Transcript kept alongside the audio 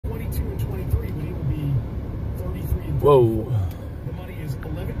32 and 23, but he will be 33 and 34. Whoa. The money is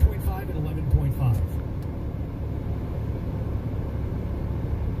 11.5 and 11.5.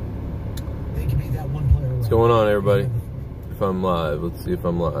 They can beat that one player. What's going on, everybody? If I'm live, let's see if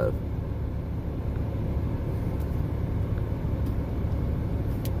I'm live.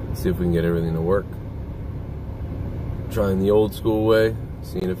 Let's see if we can get everything to work. Trying the old school way,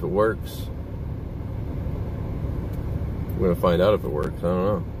 seeing if it works. We're gonna find out if it works. I don't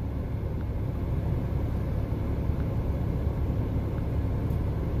know.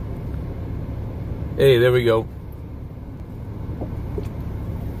 Hey, there we go.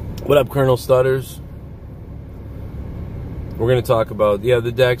 What up, Colonel Stutters? We're gonna talk about, yeah,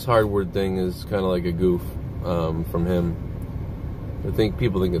 the Dax Harwood thing is kind of like a goof from him. I think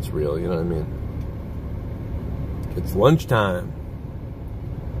people think it's real, you know what I mean? It's lunchtime.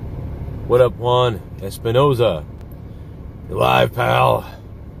 What up, Juan Espinoza? You live, pal?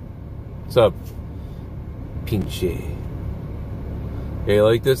 What's up, Pinche? Yeah, you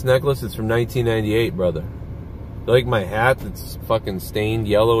like this necklace? It's from 1998, brother. You like my hat that's fucking stained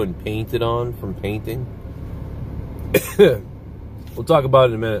yellow and painted on from painting? We'll talk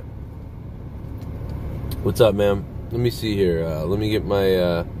about it in a minute. What's up, man? Let me see here. Let me get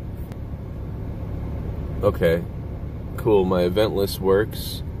my... Okay. Cool. My event list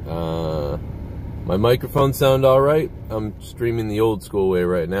works. My microphone sound alright? I'm streaming the old school way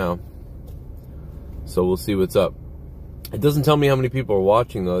right now. So we'll see what's up. It doesn't tell me how many people are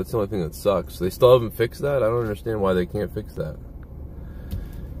watching, though. That's the only thing that sucks. They still haven't fixed that? I don't understand why they can't fix that.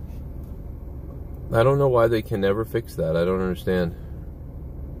 I don't know why they can never fix that. I don't understand.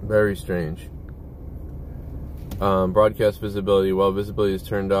 Very strange. Broadcast visibility. While visibility is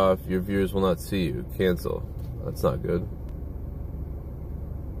turned off, your viewers will not see you. Cancel. That's not good.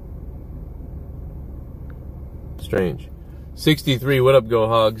 Strange. 63. What up, Go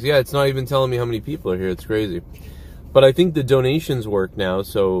Hogs? Yeah, it's not even telling me how many people are here. It's crazy. But I think the donations work now,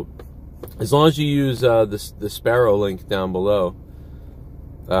 so as long as you use the Sparrow link down below,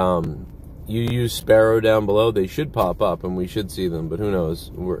 you use Sparrow down below, they should pop up and we should see them, but who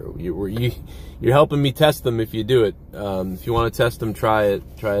knows? You're helping me test them if you do it. If you want to test them, try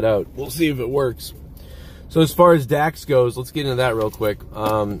it out. We'll see if it works. So as far as Dax goes, let's get into that real quick.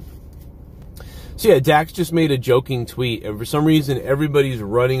 So yeah, Dax just made a joking tweet, and for some reason, everybody's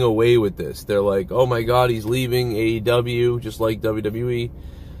running away with this. They're like, oh my god, he's leaving AEW, just like WWE.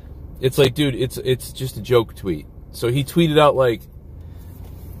 It's like, dude, it's just a joke tweet. So he tweeted out like,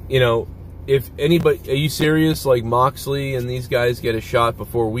 you know, if anybody, are you serious? Like Moxley and these guys get a shot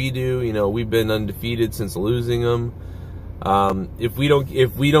before we do. You know, we've been undefeated since losing them. If we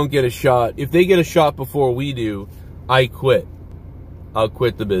don't get a shot, if they get a shot before we do, I quit. I'll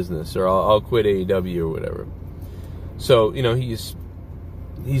quit the business, or I'll quit AEW or whatever. So, you know, he's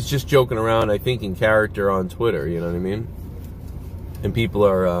just joking around, I think, in character on Twitter, you know what I mean? And people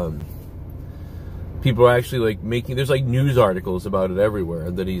are actually like making, there's like news articles about it everywhere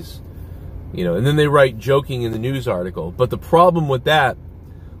that he's, you know, and then they write joking in the news article. But the problem with that,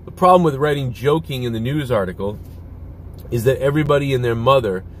 the problem with writing joking in the news article is that everybody and their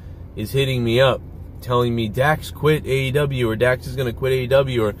mother is hitting me up, telling me Dax quit AEW, or Dax is going to quit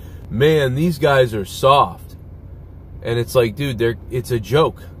AEW, or man, these guys are soft. And it's like, dude, it's a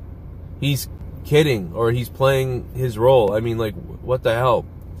joke. He's kidding, or he's playing his role. I mean, like, what the hell?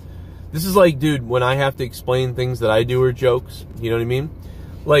 This is like, dude, when I have to explain things that I do are jokes, you know what I mean?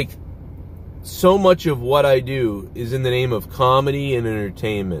 Like, so much of what I do is in the name of comedy and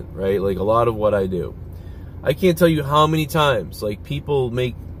entertainment, right? Like, a lot of what I do. I can't tell you how many times, like, people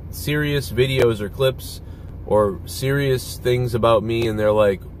make serious videos or clips or serious things about me, and they're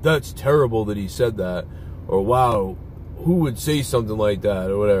like, that's terrible that he said that, or wow, who would say something like that,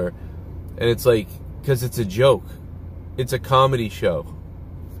 or whatever. And it's like, because it's a joke. It's a comedy show.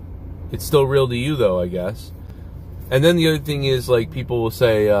 It's still real to you, though, I guess. And then the other thing is, like, people will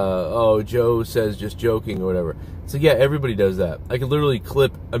say, oh, Joe says just joking or whatever. So yeah, everybody does that. I could literally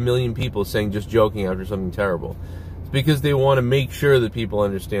clip 1 million people saying just joking after something terrible. Because they want to make sure that people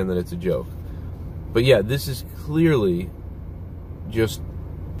understand that it's a joke. But yeah, this is clearly just,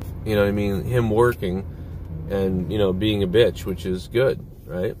 you know what I mean, him working and, you know, being a bitch, which is good,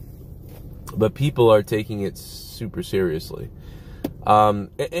 right? But people are taking it super seriously. And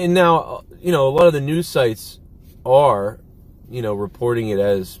now, you know, a lot of the news sites are, you know, reporting it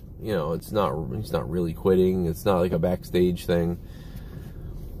as, you know, he's not really quitting. It's not like a backstage thing.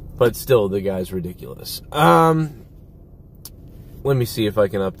 But still, the guy's ridiculous. Let me see if I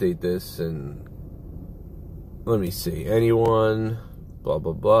can update this, and let me see. Anyone, blah,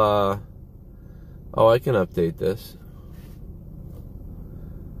 blah, blah. Oh, I can update this.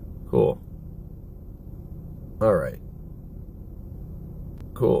 Cool. All right.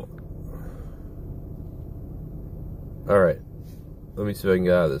 Cool. All right. Let me see if I can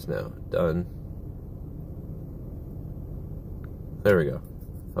get out of this now. Done. There we go.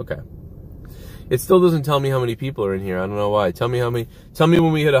 Okay. It still doesn't tell me how many people are in here. I don't know why. Tell me how many. Tell me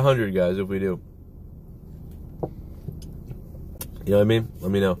when we hit 100, guys, if we do. You know what I mean?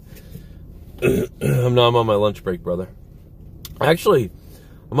 Let me know. I'm on my lunch break, brother. Actually,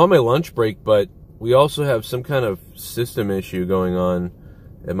 I'm on my lunch break, but we also have some kind of system issue going on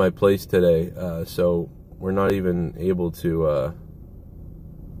at my place today. So we're not even able to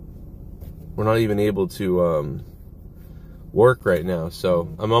work right now.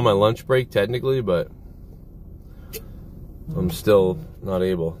 So I'm on my lunch break technically, but I'm still not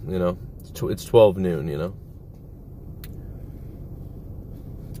able, you know. It's 12 noon, you know.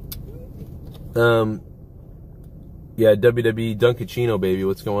 Yeah, WWE Duncachino, baby.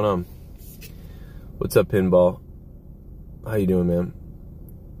 What's going on? What's up, Pinball? How you doing, man?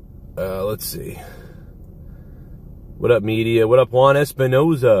 Let's see. What up, media? What up, Juan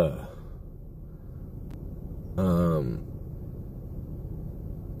Espinoza?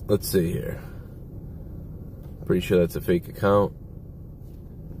 Let's see here. Pretty sure that's a fake account.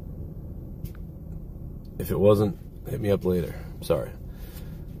 If it wasn't, hit me up later. Sorry.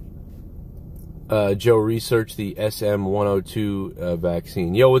 Joe researched the SM102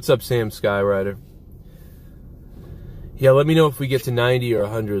 vaccine. Yo, what's up, Sam Skyrider? Yeah, let me know if we get to 90 or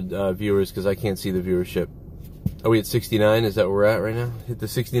 100 viewers, because I can't see the viewership. Are we at 69? Is that where we're at right now? Hit the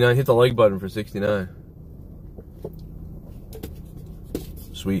 69. Hit the like button for 69.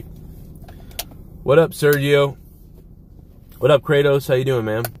 Sweet. What up, Sergio? What up, Kratos? How you doing,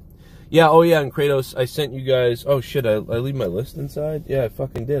 man? Yeah, oh yeah, and Kratos, I sent you guys... Oh shit, I leave my list inside? Yeah, I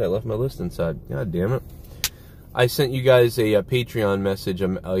fucking did. I left my list inside. God damn it. I sent you guys a Patreon message,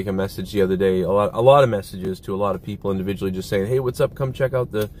 like a message the other day. A lot of messages to a lot of people individually, just saying, hey, what's up? Come check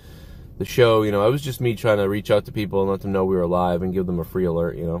out the show. You know, it was just me trying to reach out to people and let them know we were live and give them a free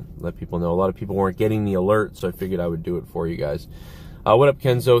alert, you know, let people know. A lot of people weren't getting the alert, so I figured I would do it for you guys. What up,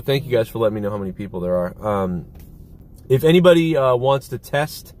 Kenzo? Thank you guys for letting me know how many people there are. If anybody wants to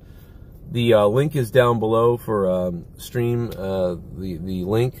test, the link is down below for stream, the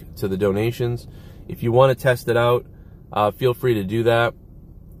link to the donations. If you want to test it out, feel free to do that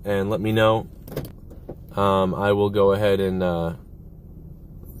and let me know. I will go ahead and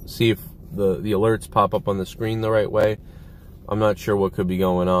see if the alerts pop up on the screen the right way. I'm not sure what could be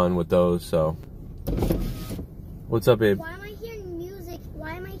going on with those, so. What's up, babe? Why am I hearing music?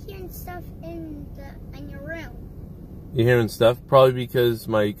 Why am I hearing stuff in your room? You hearing stuff? Probably because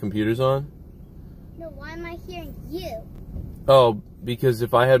my computer's on? No, why am I hearing you? Oh, because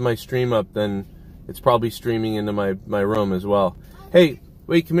if I had my stream up, then it's probably streaming into my room as well. Hey,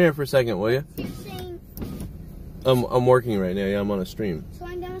 wait, come here for a second, will you? So you're saying... I'm working right now. Yeah, I'm on a stream. So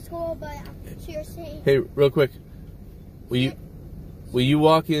I'm done with school, but so you're saying... Hey, real quick. Will you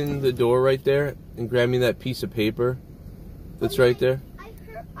walk in the door right there and grab me that piece of paper that's right there?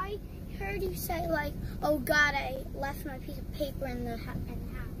 I heard you say, like, oh God, I left my piece of paper in the house.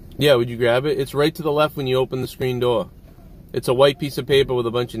 Yeah, would you grab it? It's right to the left when you open the screen door. It's a white piece of paper with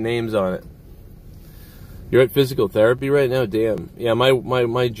a bunch of names on it. You're at physical therapy right now? Damn. Yeah,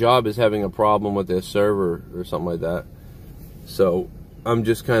 my job is having a problem with their server or something like that. So I'm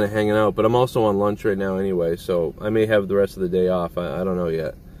just kind of hanging out. But I'm also on lunch right now anyway, so I may have the rest of the day off. I don't know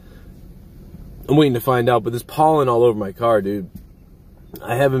yet. I'm waiting to find out. But there's pollen all over my car, dude.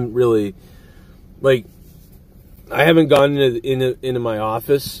 I haven't really... Like, I haven't gone into my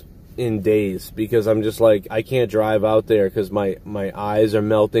office in days because I'm just like, I can't drive out there because my eyes are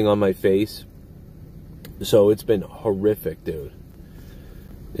melting on my face. So it's been horrific, dude.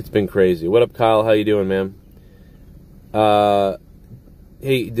 It's been crazy. What up, Kyle? How you doing, man?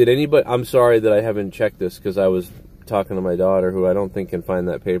 Hey, did anybody... I'm sorry that I haven't checked this because I was talking to my daughter, who I don't think can find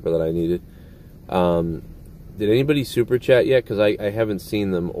that paper that I needed. Did anybody super chat yet? Because I haven't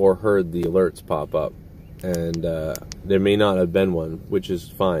seen them or heard the alerts pop up. And there may not have been one, which is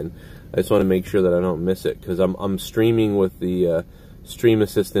fine. I just want to make sure that I don't miss it, because I'm streaming with the Stream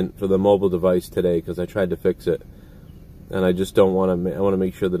Assistant for the mobile device today, because I tried to fix it. And I just don't want to... I want to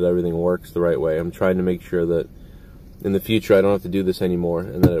make sure that everything works the right way. I'm trying to make sure that in the future I don't have to do this anymore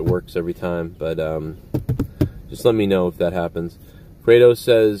and that it works every time. But just let me know if that happens. Kratos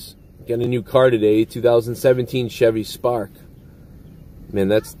says... Got a new car today, 2017 Chevy Spark. Man,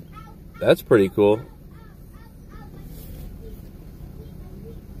 that's pretty cool.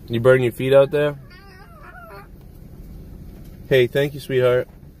 You burning your feet out there? Hey, thank you, sweetheart.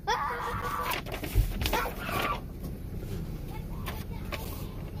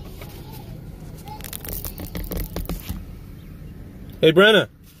 Hey, Brenna.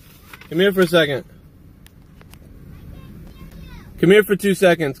 Come here for a second. Come here for 2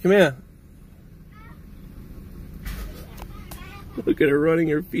 seconds. Come here. Look at her running.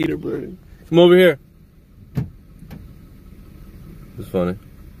 Her feet are burning. Come over here. It's funny.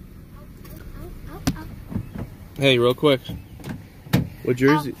 Hey, real quick. What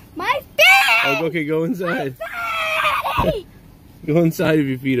jersey? My feet! Oh, okay, go inside. Go inside if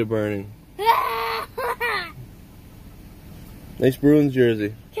your feet are burning. Nice Bruins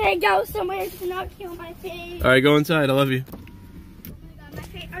jersey. Can I go somewhere to not kill my feet? All right, go inside. I love you. Oh my god, my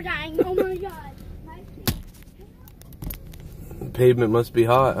feet are dying. Oh my god. My feet. The pavement must be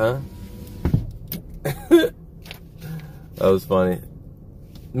hot, huh? That was funny.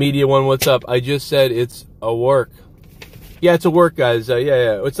 Media One, what's up? I just said it's a work. Yeah, it's a work, guys.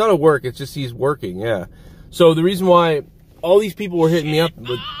 Yeah. It's not a work. It's just he's working, yeah. So the reason why all these people were hitting me up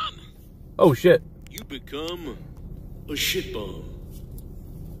with... Oh, shit. You become a shit bomb.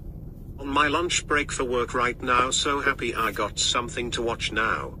 On my lunch break for work right now, so happy I got something to watch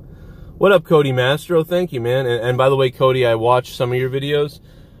now. What up, Cody Mastro? Thank you, man. And by the way, Cody, I watched some of your videos.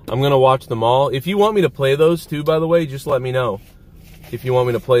 I'm going to watch them all. If you want me to play those too, by the way, just let me know. If you want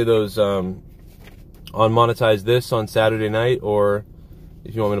me to play those on Monetize This on Saturday night, or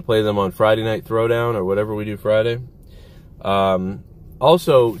if you want me to play them on Friday Night Throwdown, or whatever we do Friday.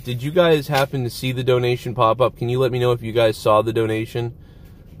 Also, did you guys happen to see the donation pop up? Can you let me know if you guys saw the donation?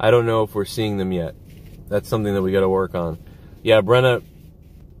 I don't know if we're seeing them yet. That's something that we got to work on. Yeah, Brenna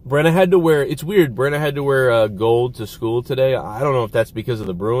had to wear, it's weird, Brenna had to wear gold to school today. I don't know if that's because of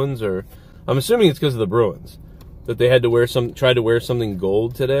the Bruins, or I'm assuming it's because of the Bruins that they had to wear tried to wear something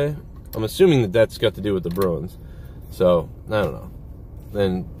gold today. I'm assuming that that's got to do with the Bruins. So, I don't know.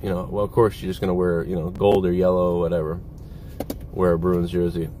 Then, you know, well, of course, you're just going to wear, you know, gold or yellow, whatever. Wear a Bruins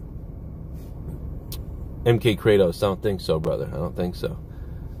jersey. MK Kratos, I don't think so, brother. I don't think so.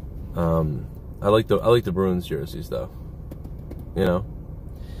 I like the Bruins jerseys, though. You know?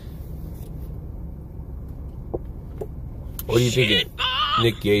 What do you think?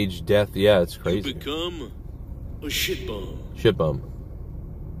 Nick Gage death? Yeah, it's crazy. You become a shit bomb. Shit bum.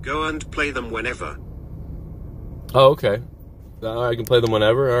 Go and play them whenever. Oh, okay. I can play them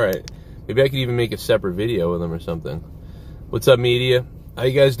whenever? Alright. Maybe I could even make a separate video with them or something. What's up, media? How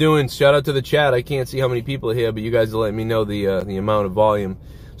you guys doing? Shout out to the chat. I can't see how many people are here, but you guys are letting me know the amount of volume.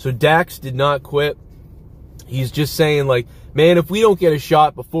 So Dax did not quit. He's just saying, like, man, if we don't get a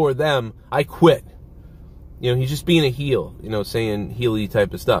shot before them, I quit. You know, he's just being a heel, you know, saying heely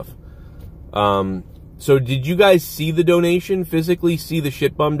type of stuff. So did you guys see the donation, physically see the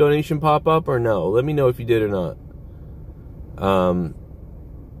shit bum donation pop up, or no? Let me know if you did or not.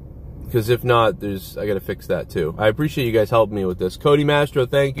 Because if not, I got to fix that too. I appreciate you guys helping me with this. Cody Mastro,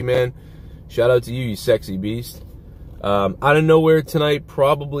 thank you, man. Shout out to you, you sexy beast. Out of nowhere tonight,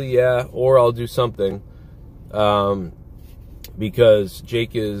 probably, yeah, or I'll do something. Because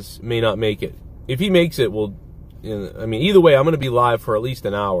Jake may not make it. If he makes it, we'll, you know, I mean, either way, I'm going to be live for at least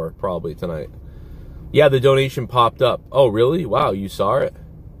an hour, probably, tonight. Yeah, the donation popped up. Oh, really? Wow, you saw it?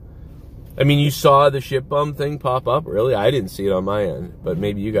 I mean, you saw the shit bum thing pop up? Really? I didn't see it on my end, but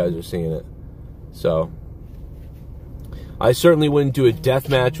maybe you guys are seeing it. So, I certainly wouldn't do a death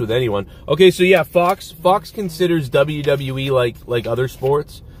match with anyone. Okay, so yeah, Fox considers WWE like other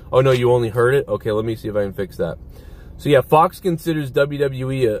sports. Oh, no, you only heard it? Okay, let me see if I can fix that. So yeah, Fox considers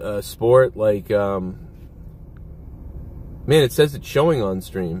WWE a sport like, man, it says it's showing on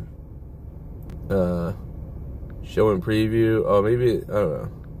stream. Show and preview. Oh, maybe, I don't know.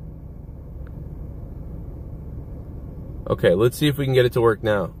 Okay, let's see if we can get it to work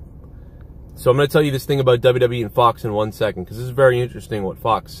now. So I'm going to tell you this thing about WWE and Fox in 1 second, because this is very interesting what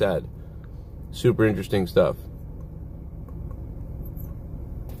Fox said. Super interesting stuff.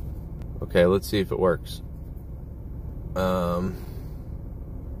 Okay, let's see if it works. I don't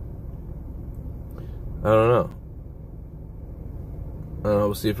know.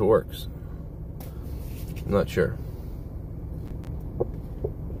 We'll see if it works. I'm not sure.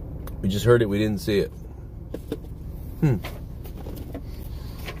 We just heard it, we didn't see it.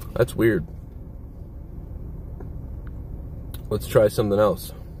 That's weird. Let's try something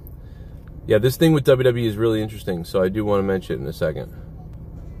else. Yeah, this thing with WWE is really interesting, so I do want to mention it in a second.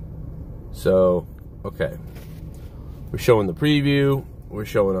 So, okay. We're showing the preview. We're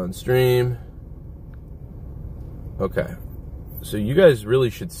showing on stream. Okay. So you guys really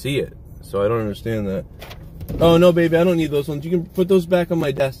should see it. So I don't understand that. Oh, no, baby, I don't need those ones. You can put those back on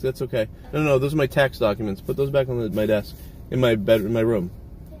my desk. That's okay. No, those are my tax documents. Put those back on my desk in my room.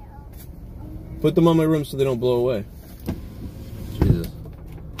 Put them on my room so they don't blow away. Jesus.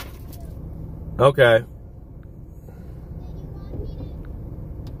 Okay.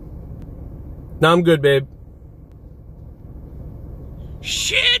 No, I'm good, babe.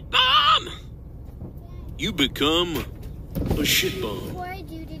 Shit bomb! You become a shit bomb. Before I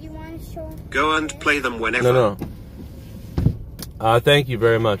do, did you want to show? Go and play them whenever. No. Thank you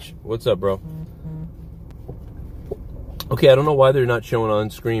very much. What's up, bro? Okay, I don't know why they're not showing on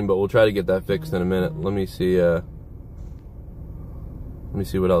screen, but we'll try to get that fixed in a minute. Let me see. Let me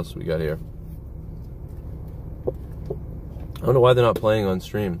see what else we got here. I don't know why they're not playing on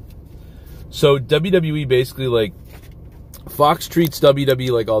stream. So WWE basically, like, Fox treats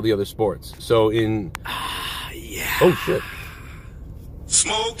WWE like all the other sports. So in... Yeah. Oh, shit.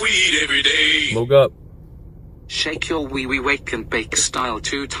 Smoke weed every day. Smoke up. Shake your wee wake and bake style,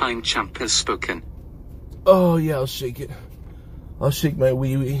 2-time champ has spoken. Oh, yeah, I'll shake it. I'll shake my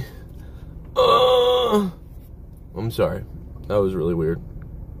wee-wee. I'm sorry. That was really weird.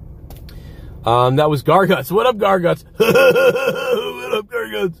 That was Garguts. What up, Garguts? What up,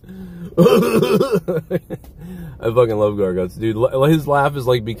 Garguts? I fucking love Garguts. Dude, his laugh has,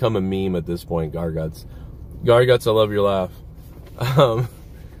 like, become a meme at this point, Garguts. Garguts, I love your laugh.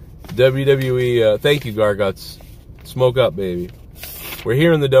 WWE, thank you, Garguts. Smoke up, baby. We're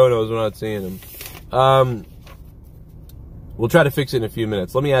hearing the donos, we're not seeing them. We'll try to fix it in a few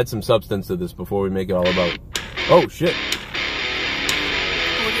minutes. Let me add some substance to this before we make it all about... Oh, shit.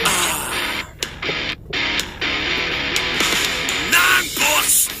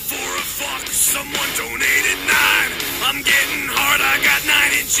 $9 for a fuck. Someone donated 9. I'm getting hard. I got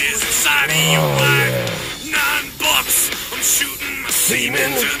 9 inches inside of your wife. $9. I'm shooting my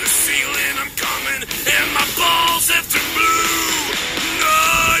semen to the ceiling. I'm coming, and my balls have turned blue.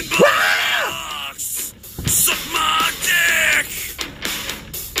 $9. Suck my dick.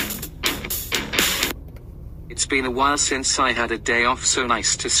 It's been a while since I had a day off, so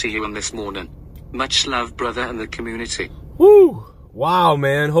nice to see you on this morning. Much love, brother, and the community. Woo! Wow,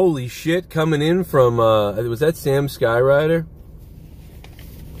 man. Holy shit. Coming in from, was that Sam Skyrider?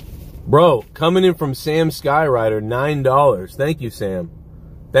 Bro, coming in from Sam Skyrider, $9. Thank you, Sam.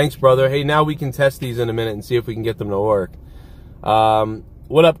 Thanks, brother. Hey, now we can test these in a minute and see if we can get them to work.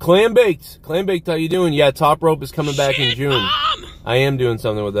 What up, Clam Baked? Clam Baked, how you doing? Yeah, Top Rope is coming back in June. Bomb. I am doing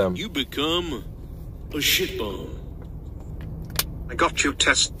something with them. You become a shit bomb. I got you.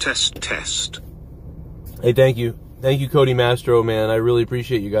 Test. Hey, thank you. Thank you, Cody Mastro, man. I really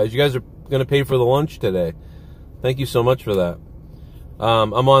appreciate you guys. You guys are going to pay for the lunch today. Thank you so much for that.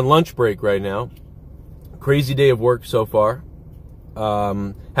 I'm on lunch break right now. Crazy day of work so far.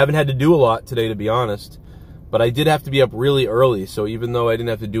 Haven't had to do a lot today, to be honest. But I did have to be up really early. So even though I didn't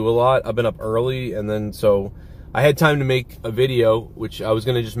have to do a lot, I've been up early. And then so I had time to make a video, which I was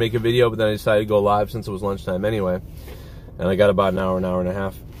going to just make a video, but then I decided to go live since it was lunchtime anyway. And I got about an hour and a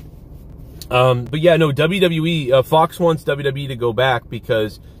half. But yeah, no, WWE, Fox wants WWE to go back to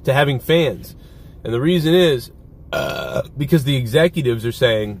having fans. And the reason is, because the executives are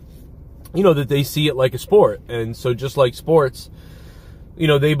saying, you know, that they see it like a sport. And so just like sports, you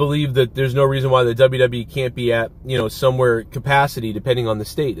know, they believe that there's no reason why the WWE can't be at, you know, somewhere capacity depending on the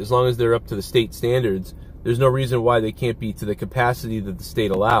state. As long as they're up to the state standards, there's no reason why they can't be to the capacity that the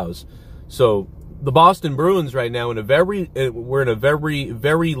state allows. So the Boston Bruins right now, we're in a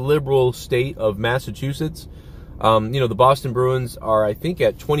very liberal state of Massachusetts. You know, the Boston Bruins are, I think,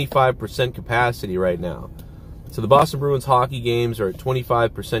 at 25% capacity right now. So the Boston Bruins hockey games are at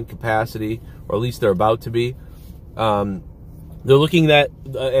 25% capacity, or at least they're about to be. They're looking at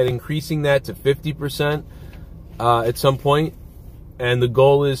increasing that to 50% at some point, and the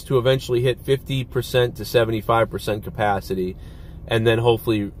goal is to eventually hit 50% to 75% capacity, and then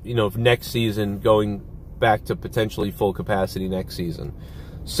hopefully, you know, next season going back to potentially full capacity next season.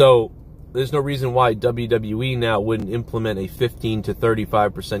 So there's no reason why WWE now wouldn't implement a 15 to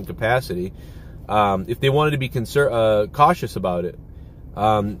 35% capacity. If they wanted to be cautious about it,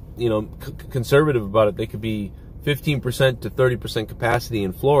 you know, conservative about it, they could be 15% to 30% capacity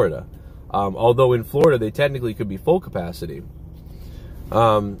in Florida. Although in Florida, they technically could be full capacity.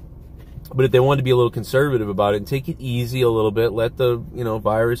 But if they wanted to be a little conservative about it and take it easy a little bit, let the, you know,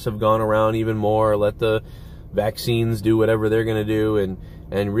 virus have gone around even more, let the vaccines do whatever they're going to do,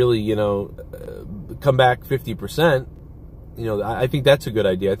 and really, you know, come back 50%, you know, I think that's a good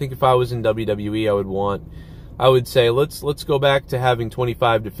idea. I think if I was in WWE, I would say let's go back to having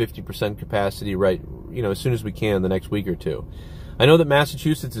 25 to 50% capacity, right, you know, as soon as we can the next week or two. I know that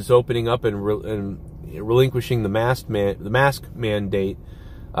Massachusetts is opening up and relinquishing the mask mandate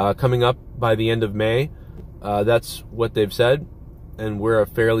coming up by the end of May. That's what they've said, and we're a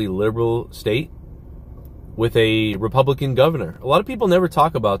fairly liberal state with a Republican governor. A lot of people never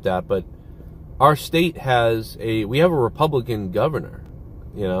talk about that, but our state we have a Republican governor,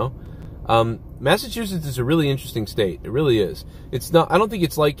 you know. Massachusetts is a really interesting state. It really is. It's not. I don't think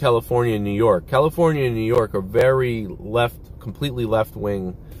it's like California and New York. California and New York are very completely left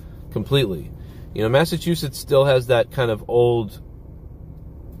wing, completely. You know, Massachusetts still has that kind of old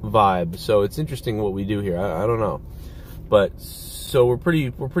vibe. So it's interesting what we do here. I don't know, but so we're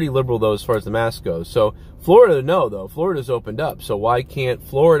pretty liberal though as far as the mask goes. So Florida, no, though Florida's opened up. So why can't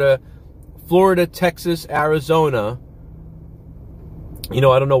Florida, Texas, Arizona? You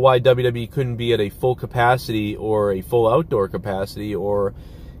know, I don't know why WWE couldn't be at a full capacity or a full outdoor capacity, or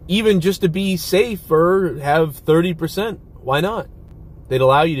even just to be safe or have 30%. Why not? They'd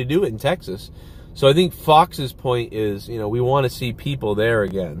allow you to do it in Texas. So I think Fox's point is, you know, we want to see people there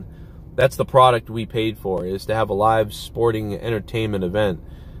again. That's the product we paid for, is to have a live sporting entertainment event,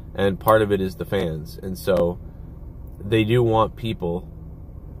 and part of it is the fans. And so they do want people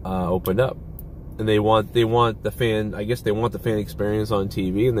opened up. And they want the fan, I guess they want the fan experience on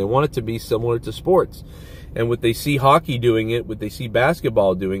TV, and they want it to be similar to sports. And what they see hockey doing it, what they see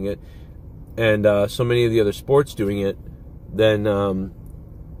basketball doing it, and so many of the other sports doing it, then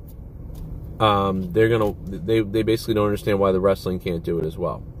they basically don't understand why the wrestling can't do it as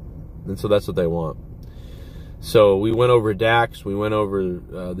well. And so that's what they want. So we went over Dax, we went over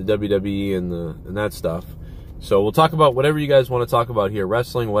the WWE and that stuff. So we'll talk about whatever you guys want to talk about here,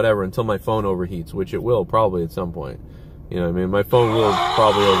 wrestling, whatever, until my phone overheats, which it will probably at some point. You know what I mean? My phone will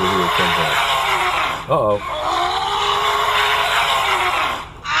probably overheat at some point. Uh-oh.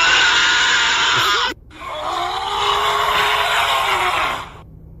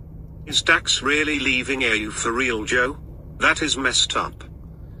 Is Dax really leaving AU for real, Joe? That is messed up.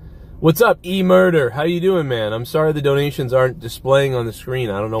 What's up, E-Murder? How you doing, man? I'm sorry the donations aren't displaying on the screen.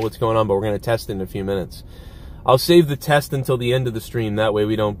 I don't know what's going on, but we're going to test it in a few minutes. I'll save the test until the end of the stream. That way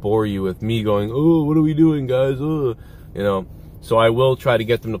we don't bore you with me going, oh, what are we doing, guys? Oh. You know, so I will try to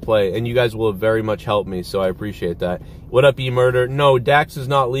get them to play. And you guys will have very much helped me, so I appreciate that. What up, E-Murder? No, Dax is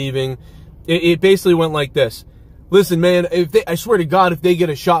not leaving. It basically went like this. Listen, man, I swear to God, if they get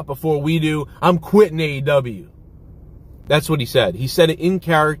a shot before we do, I'm quitting AEW. That's what he said. He said it in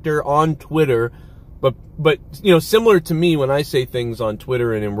character on Twitter. But you know, similar to me when I say things on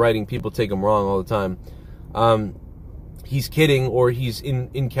Twitter and in writing, people take them wrong all the time. He's kidding, or he's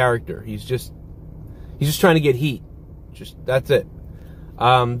in character. He's just trying to get heat. That's it.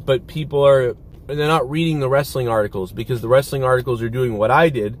 But they're not reading the wrestling articles, because the wrestling articles are doing what I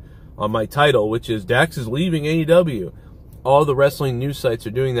did on my title, which is Dax is leaving AEW. All the wrestling news sites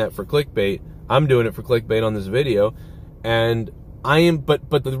are doing that for clickbait. I'm doing it for clickbait on this video, and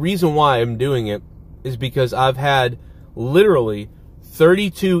but the reason why I'm doing it is because I've had literally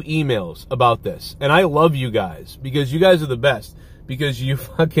 32 emails about this. And I love you guys, because you guys are the best. Because you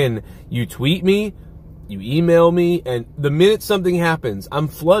tweet me, you email me, and the minute something happens, I'm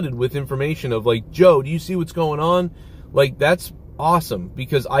flooded with information of like, Joe, do you see what's going on? Like, that's awesome,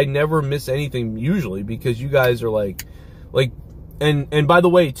 because I never miss anything usually, because you guys are like, and by the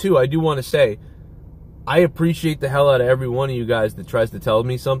way, too, I do want to say, I appreciate the hell out of every one of you guys that tries to tell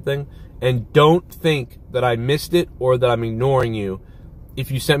me something, and don't think that I missed it or that I'm ignoring you. If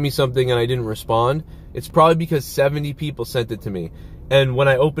you sent me something and I didn't respond, it's probably because 70 people sent it to me. And when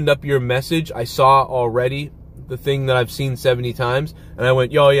I opened up your message, I saw already the thing that I've seen 70 times, and I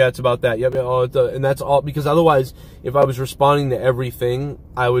went, yo, yeah, it's about that. Yep, oh, and that's all, because otherwise, if I was responding to everything,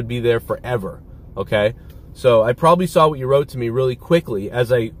 I would be there forever, okay? So I probably saw what you wrote to me really quickly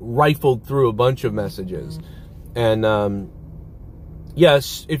as I rifled through a bunch of messages. And,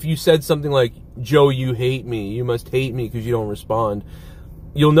 yes, if you said something like, Joe, you hate me, you must hate me because you don't respond,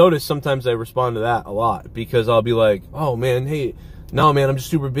 you'll notice sometimes I respond to that a lot, because I'll be like, oh, man, hey, no, man, I'm just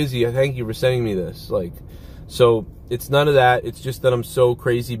super busy. Thank you for sending me this. Like, so it's none of that. It's just that I'm so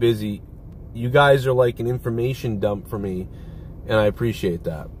crazy busy. You guys are like an information dump for me, and I appreciate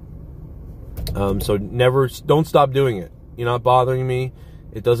that. So don't stop doing it. You're not bothering me.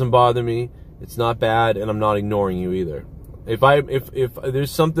 It doesn't bother me. It's not bad, and I'm not ignoring you either. If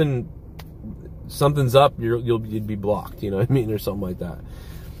there's something's up, you'd be blocked, you know what I mean, or something like that.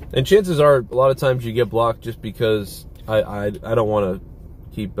 And chances are, a lot of times you get blocked just because I don't want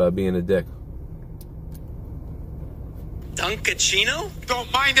to keep being a dick. Duncachino?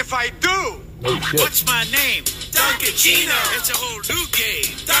 Don't mind if I do. Oh, shit. What's my name? Duncachino. It's a whole new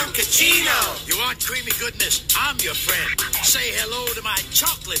game. Duncachino. You want creamy goodness? I'm your friend. Say hello to my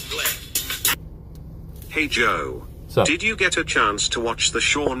chocolate blend. Hey Joe. So, did you get a chance to watch the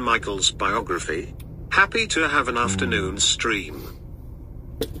Shawn Michaels biography? Happy to have an afternoon stream.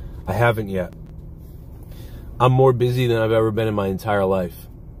 I haven't yet. I'm more busy than I've ever been in my entire life.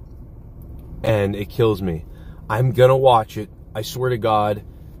 And it kills me. I'm gonna watch it. I swear to God.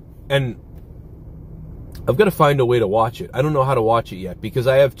 And I've got to find a way to watch it. I don't know how to watch it yet because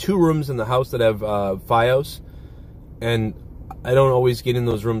I have 2 rooms in the house that have Fios, and I don't always get in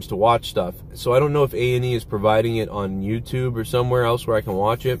those rooms to watch stuff. So I don't know if A&E is providing it on YouTube or somewhere else where I can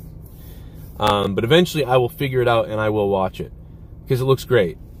watch it. But eventually I will figure it out and I will watch it because it looks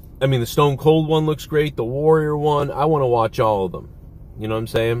great. I mean, the Stone Cold one looks great. The Warrior one, I want to watch all of them. You know what I'm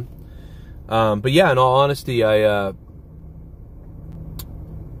saying? But yeah, in all honesty, I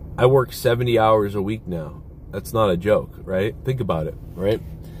work 70 hours a week now. That's not a joke, right? Think about it, right?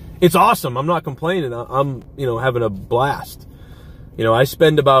 It's awesome. I'm not complaining. I'm, you know, having a blast. You know, I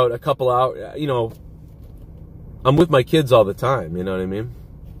spend about a couple hours, you know, I'm with my kids all the time, you know what I mean?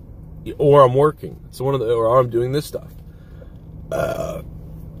 Or I'm working. So or I'm doing this stuff.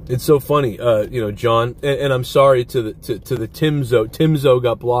 It's so funny, you know, John, and I'm sorry to the Timzo. Timzo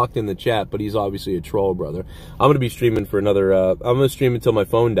got blocked in the chat, but he's obviously a troll, brother. I'm gonna be streaming for another. I'm gonna stream until my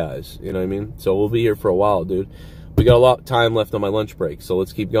phone dies. You know what I mean? So we'll be here for a while, dude. We got a lot of time left on my lunch break, so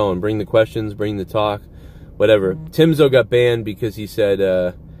let's keep going. Bring the questions, bring the talk, whatever. Timzo got banned because he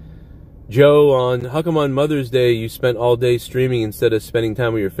said, Joe, how come on Mother's Day you spent all day streaming instead of spending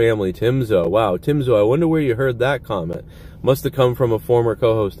time with your family? Timzo, wow, Timzo, I wonder where you heard that comment. Must have come from a former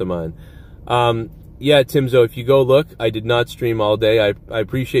co-host of mine. Yeah, Timzo, if you go look, I did not stream all day. I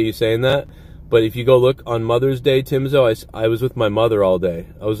appreciate you saying that. But if you go look on Mother's Day, Timzo, I was with my mother all day.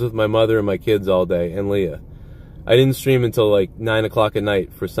 I was with my mother and my kids all day, and Leah. I didn't stream until like 9 o'clock at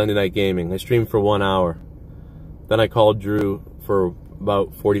night for Sunday Night Gaming. I streamed for 1 hour. Then I called Drew for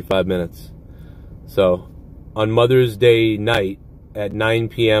about 45 minutes. So, on Mother's Day night, at 9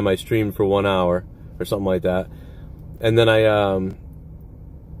 p.m., I streamed for 1 hour, or something like that. And then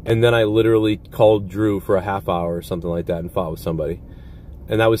I literally called Drew for a half hour or something like that and fought with somebody.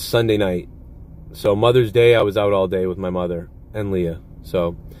 And that was Sunday night. So Mother's Day, I was out all day with my mother and Leah.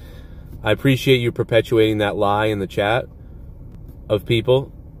 So I appreciate you perpetuating that lie in the chat of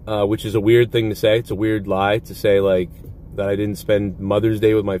people, which is a weird thing to say. It's a weird lie to say, like, that I didn't spend Mother's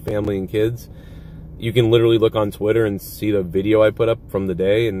Day with my family and kids. You can literally look on Twitter and see the video I put up from the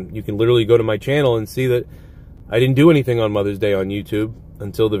day, and you can literally go to my channel and see that I didn't do anything on Mother's Day on YouTube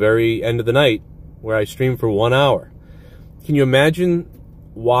until the very end of the night, where I streamed for 1 hour. Can you imagine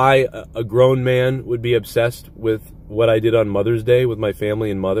why a grown man would be obsessed with what I did on Mother's Day with my family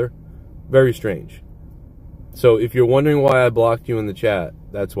and mother? Very strange. So if you're wondering why I blocked you in the chat,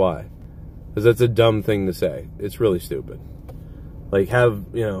 that's why. Because that's a dumb thing to say. It's really stupid. Like,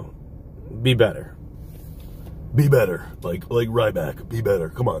 be better. Be better. Like Ryback, be better.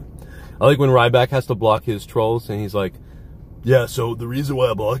 Come on. I like when Ryback has to block his trolls, and he's like, yeah, so the reason why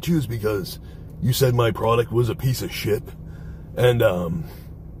I blocked you is because you said my product was a piece of shit. And,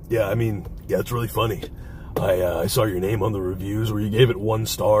 yeah, I mean, yeah, it's really funny. I saw your name on the reviews where you gave it 1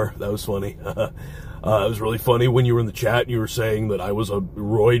 star. That was funny. It was really funny when you were in the chat and you were saying that I was a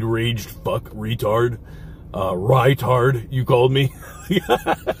roid-raged fuck retard. Rytard, you called me.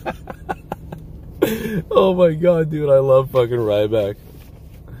 Oh my god, dude, I love fucking Ryback.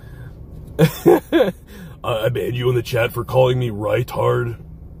 I banned you in the chat for calling me Rytard.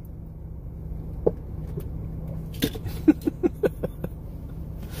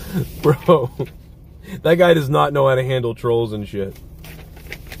 Bro, that guy does not know how to handle trolls and shit.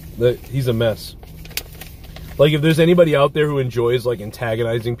 He's a mess. Like, if there's anybody out there who enjoys, like,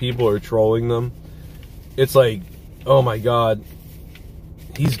 antagonizing people or trolling them, it's like, oh my god,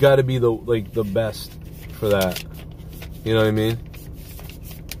 he's got to be the best for that. You know what I mean?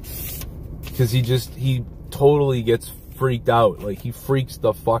 Because he totally gets freaked out. Like, he freaks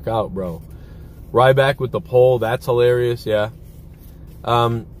the fuck out, bro. Ryback with the poll, that's hilarious, yeah.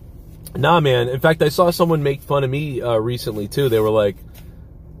 Nah, man. In fact, I saw someone make fun of me recently, too. They were like,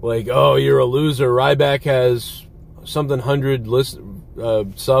 oh, you're a loser. Ryback has something 100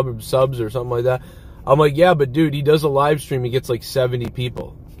 subs or something like that. I'm like, yeah, but dude, he does a live stream. He gets like 70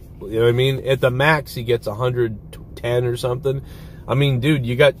 people. You know what I mean? At the max, he gets 110 or something. I mean, dude,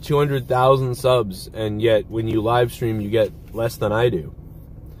 you got 200,000 subs, and yet when you live stream, you get less than I do.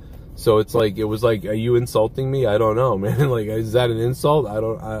 So it's like, it was like, are you insulting me? I don't know, man. Like, is that an insult? I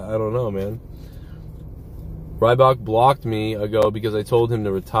don't know, man. Ryback blocked me ago because I told him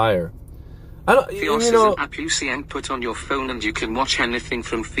to retire. Fios is an app you see and put on your phone, and you can watch anything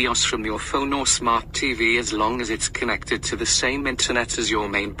from Fios from your phone or smart TV as long as it's connected to the same internet as your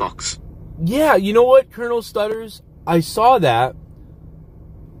main box. Yeah, you know what, Colonel Stutters? I saw that,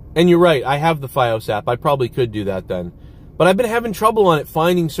 and you're right, I have the Fios app. I probably could do that then. But I've been having trouble on it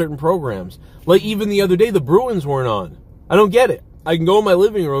finding certain programs. Like, even the other day, the Bruins weren't on. I don't get it. I can go in my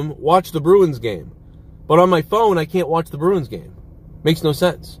living room, watch the Bruins game. But on my phone, I can't watch the Bruins game. Makes no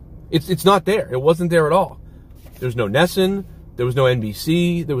sense. It's not there. It wasn't there at all. There's no Nesson. There was no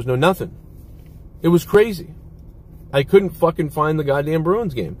NBC. There was no nothing. It was crazy. I couldn't fucking find the goddamn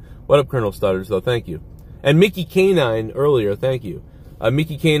Bruins game. What up, Colonel Stutters, though? Thank you. And Mickey K9 earlier, thank you.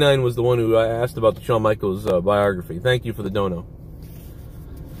 Mickey K9 was the one who asked about the Shawn Michaels biography. Thank you for the dono.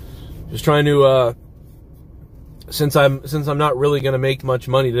 Just trying to, since I'm not really going to make much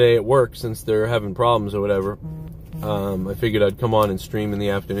money today at work, since they're having problems or whatever, I figured I'd come on and stream in the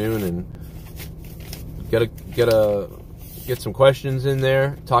afternoon and get some questions in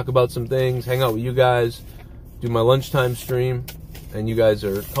there, talk about some things, hang out with you guys, do my lunchtime stream, and you guys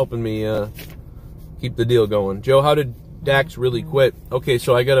are helping me keep the deal going. Joe, how did Dax really quit? Okay,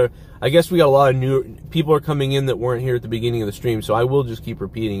 so I guess we got a lot of new people are coming in that weren't here at the beginning of the stream, so I will just keep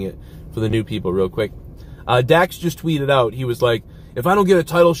repeating it for the new people real quick. Dax just tweeted out, he was like, if I don't get a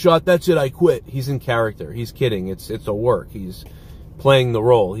title shot, that's it, I quit. He's in character. He's kidding. It's a work. He's playing the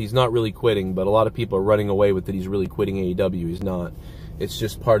role. He's not really quitting, but a lot of people are running away with that he's really quitting AEW. He's not. It's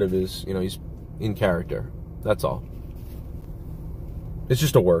just part of his, you know, he's in character. That's all. It's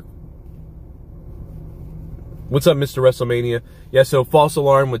just a work. What's up, Mr. WrestleMania? Yeah, so false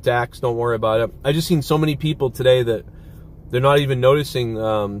alarm with Dax. Don't worry about it. I just seen so many people today that they're not even noticing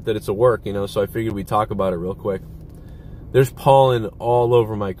that it's a work, you know, so I figured we'd talk about it real quick. There's pollen all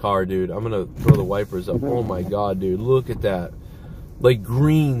over my car, dude. I'm going to throw the wipers up. Oh, my God, dude. Look at that. Like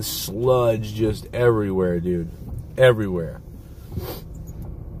green sludge just everywhere, dude. Everywhere.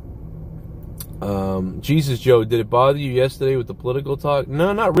 Jesus, Joe, did it bother you yesterday with the political talk?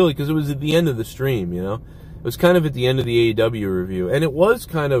 No, not really, because it was at the end of the stream, you know. It was kind of at the end of the AEW review. And it was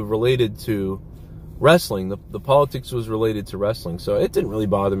kind of related to wrestling. The politics was related to wrestling, so it didn't really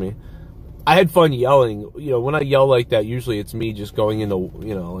bother me. I had fun yelling. You know, when I yell like that, usually it's me just going into,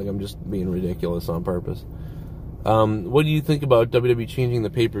 you know, like I'm just being ridiculous on purpose. What do you think about WWE changing the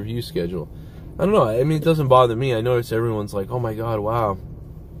pay-per-view schedule? I don't know. I mean, it doesn't bother me. I notice everyone's like, oh my God, wow.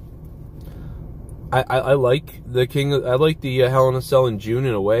 I like the Hell in a Cell in June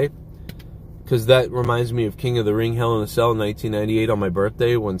in a way, because that reminds me of King of the Ring Hell in a Cell in 1998 on my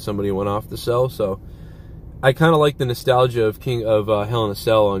birthday when somebody went off the cell. So I kind of like the nostalgia of Hell in a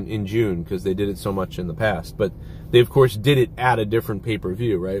Cell in June, because they did it so much in the past. But they, of course, did it at a different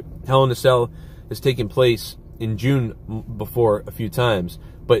pay-per-view, right? Hell in a Cell has taken place in June before a few times,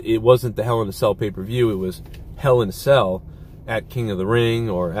 but it wasn't the Hell in a Cell pay-per-view. It was Hell in a Cell at King of the Ring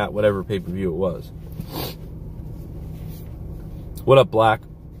or at whatever pay-per-view it was. What up, Black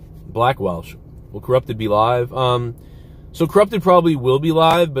Welsh? Will Corrupted be live? So Corrupted probably will be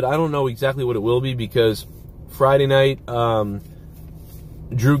live, but I don't know exactly what it will be, because Friday night,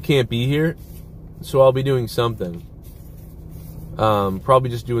 Drew can't be here, so I'll be doing something. Probably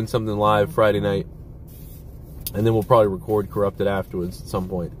just doing something live Friday night, and then we'll probably record Corrupted afterwards at some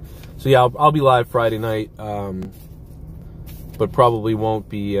point. So yeah, I'll be live Friday night, but probably won't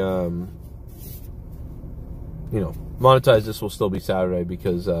be, you know, monetize this will still be Saturday,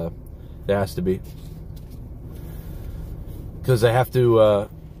 because it has to be. Because I have to,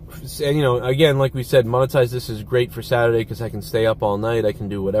 and, you know, again, like we said, monetize this is great for Saturday because I can stay up all night. I can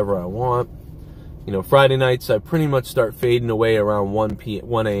do whatever I want. You know, Friday nights, I pretty much start fading away around 1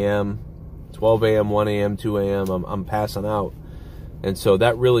 a.m., 12 a.m., 1 a.m., 2 a.m. I'm passing out. And so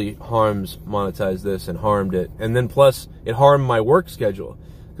that really harms monetize this, and harmed it. And then plus, it harmed my work schedule,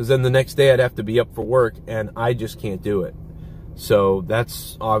 because then the next day I'd have to be up for work, and I just can't do it. So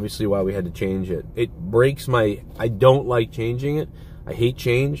that's obviously why we had to change it. It breaks my... I don't like changing it. I hate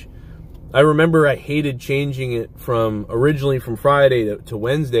change. I remember I hated changing it from originally from Friday to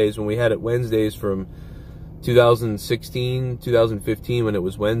Wednesdays, when we had it Wednesdays from 2016, 2015, when it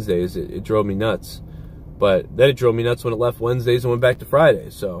was Wednesdays. It drove me nuts. But then it drove me nuts when it left Wednesdays and went back to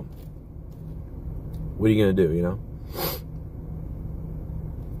Fridays. So what are you going to do, you know?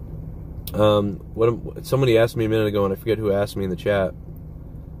 Somebody asked me a minute ago, and I forget who asked me in the chat.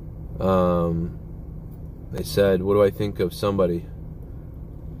 They said, what do I think of somebody?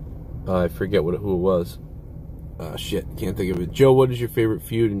 I forget who it was. Shit, can't think of it. Joe, what is your favorite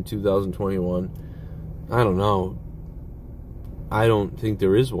feud in 2021? I don't know. I don't think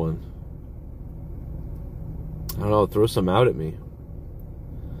there is one. I don't know, throw some out at me.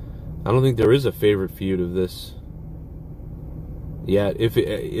 I don't think there is a favorite feud of this. Yeah,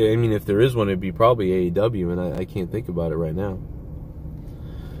 I mean, if there is one, it'd be probably AEW, and I can't think about it right now.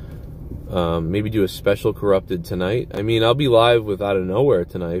 Maybe do a special Corrupted tonight. I mean, I'll be live with Out of Nowhere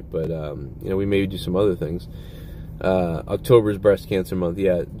tonight, but, you know, we may do some other things. October is Breast Cancer Month.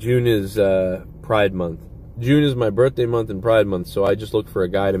 Yeah, June is Pride Month. June is my birthday month and Pride Month, so I just look for a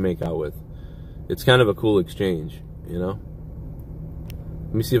guy to make out with. It's kind of a cool exchange, you know?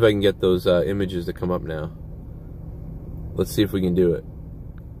 Let me see if I can get those images to come up now. Let's see if we can do it.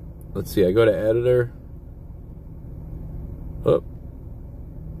 Let's see, I go to editor. Oh.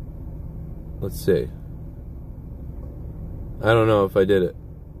 Let's see. I don't know if I did it.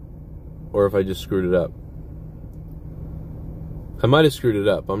 Or if I just screwed it up. I might have screwed it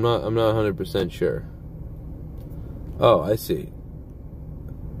up. I'm not 100% sure. Oh, I see.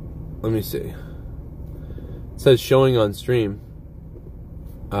 Let me see. It says showing on stream.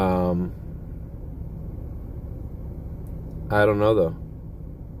 I don't know though.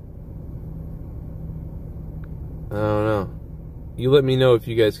 I don't know. You let me know if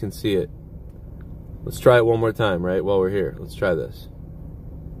you guys can see it. Let's try it one more time, right? While we're here. Let's try this.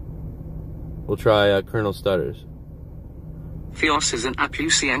 We'll try Colonel Stutters. Fios is an app you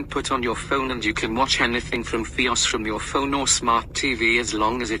see and put on your phone, and you can watch anything from Fios from your phone or smart TV as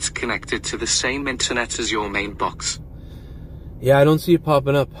long as it's connected to the same internet as your main box. Yeah, I don't see it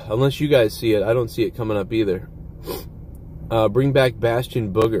popping up. Unless you guys see it, I don't see it coming up either. Bring back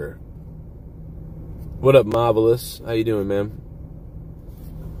Bastion Booger. What up, Marvelous? How you doing, man?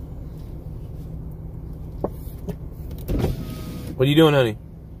 What are you doing, honey?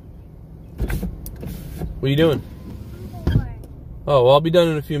 What are you doing? Oh, well, I'll be done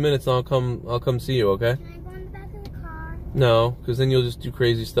in a few minutes and I'll come see you, okay? Can I go in the back of the car? No, because then you'll just do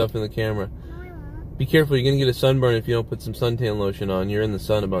crazy stuff in the camera. No, I won't. Be careful, you're going to get a sunburn if you don't put some suntan lotion on. You're in the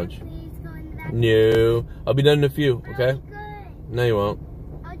sun a bunch. Please go in the back. No. I'll be done in a few, okay? I'll be good. No, you won't.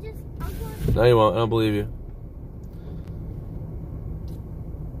 I'll go. No, you won't. I don't believe you.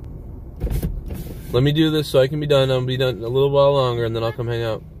 Let me do this so I can be done. I'll be done a little while longer and then I'll come hang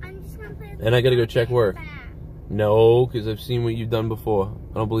out. I'm just gonna play. And I got to go check work. Back. No, because I've seen what you've done before.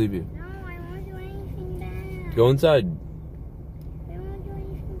 I don't believe you. No, I won't do anything bad. Go inside. I won't do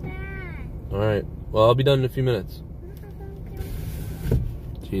anything bad. Alright. Well, I'll be done in a few minutes.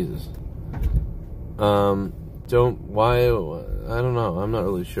 Jesus. Why, I don't know. I'm not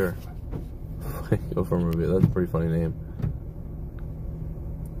really sure. Go from review. That's a pretty funny name.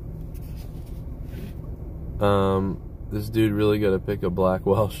 This dude really got to pick a Black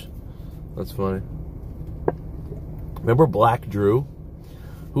Welsh. That's funny. Remember Black Drew?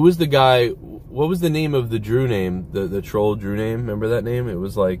 Who was the guy? What was the name of the Drew name? The troll Drew name? Remember that name? It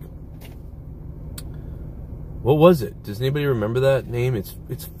was like, what was it? Does anybody remember that name?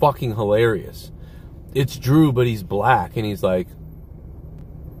 It's fucking hilarious. It's Drew, but he's black and he's like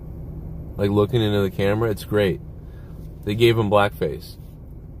looking into the camera. It's great. They gave him blackface.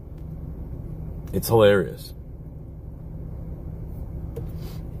 It's hilarious.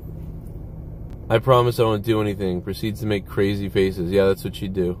 I promise I won't do anything. Proceeds to make crazy faces. Yeah, that's what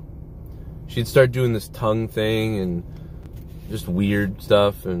she'd do. She'd start doing this tongue thing and just weird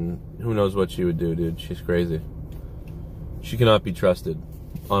stuff, and who knows what she would do, dude. She's crazy. She cannot be trusted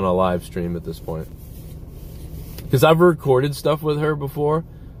on a live stream at this point. Because I've recorded stuff with her before,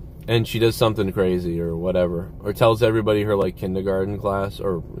 and she does something crazy or whatever. Or tells everybody her, like, kindergarten class.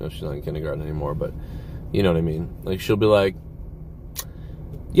 Or, you know, she's not in kindergarten anymore, but you know what I mean. Like, she'll be like,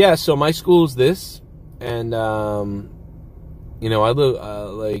 yeah, so my school's this, and, you know, I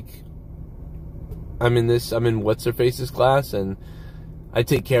live, I'm in what's-her-face's class, and I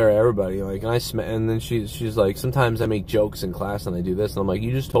take care of everybody, like, and then she's like, sometimes I make jokes in class, and I do this, and I'm like,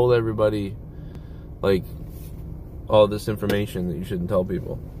 you just told everybody, like, all this information that you shouldn't tell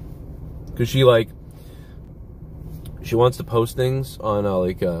people. Because she wants to post things on,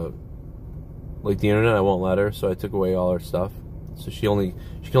 like the internet. I won't let her, so I took away all her stuff. So she can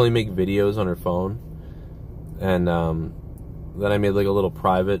only make videos on her phone, and then I made like a little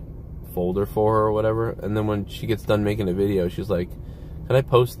private folder for her or whatever. And then when she gets done making a video, she's like, "Can I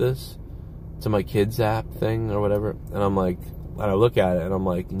post this to my kids app thing or whatever?" And I'm like, and I look at it and I'm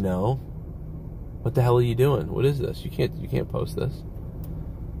like, "No, what the hell are you doing? What is this? You can't post this."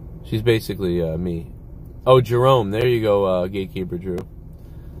 She's basically me. Oh, Jerome, there you go, Gatekeeper Drew.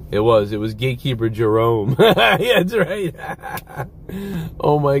 It was Gatekeeper Jerome. Yeah, that's right.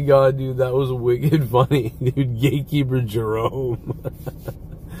 Oh my god, dude, that was wicked funny. Dude, Gatekeeper Jerome.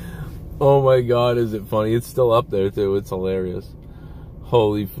 Oh my god, is it funny? It's still up there too. It's hilarious.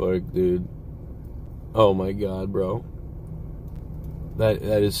 Holy fuck, dude. Oh my god, bro. That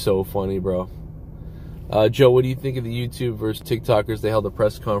is so funny, bro. Joe, what do you think of the YouTube versus TikTokers? They held a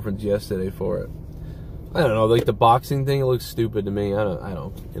press conference yesterday for it. I don't know, like the boxing thing, it looks stupid to me. I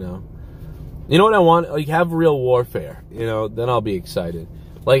don't, you know. You know what I want? Like, have real warfare, you know, then I'll be excited.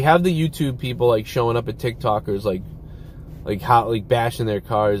 Like, have the YouTube people, like, showing up at TikTokers, like bashing their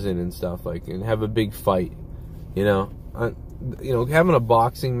cars in and stuff, like, and have a big fight, you know. You know, having a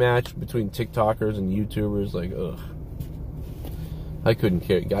boxing match between TikTokers and YouTubers, like, ugh. I couldn't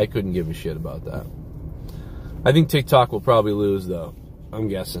care. I couldn't give a shit about that. I think TikTok will probably lose, though. I'm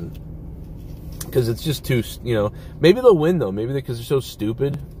guessing. Because it's just too, you know, maybe they'll win, though. Maybe because they're so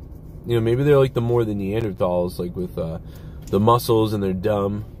stupid. You know, maybe they're like the Neanderthals, like with the muscles and they're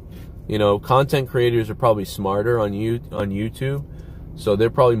dumb. You know, content creators are probably smarter on YouTube, so they're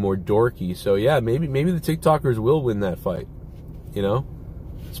probably more dorky. So yeah, maybe the TikTokers will win that fight. You know,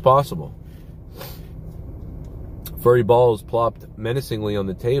 it's possible. Furry balls plopped menacingly on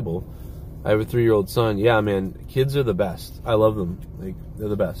the table. I have a 3-year-old son. Yeah, man, kids are the best. I love them. Like, they're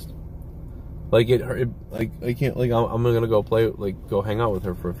the best. Like like I can't, like, I'm gonna go play, like, go hang out with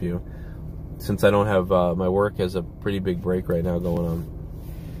her for a few, since I don't have my work has a pretty big break right now going on.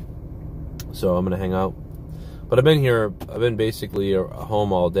 So I'm gonna hang out. But I've been basically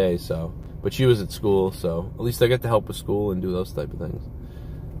home all day. So, but she was at school, so at least I get to help with school and do those type of things.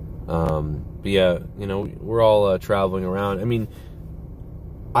 But yeah, you know, we're all traveling around. I mean,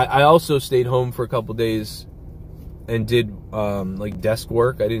 I also stayed home for a couple days and did like desk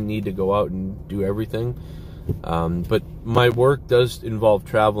work. I didn't need to go out and do everything. But my work does involve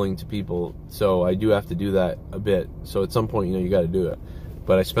traveling to people, so I do have to do that a bit. So at some point, you know, you got to do it.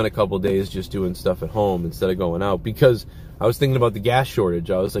 But I spent a couple days just doing stuff at home instead of going out, because I was thinking about the gas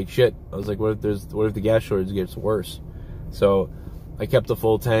shortage. I was like, shit. I was like, what if the gas shortage gets worse? So I kept a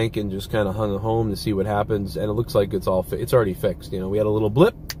full tank and just kind of hung at home to see what happens. And it looks like it's already fixed. You know, we had a little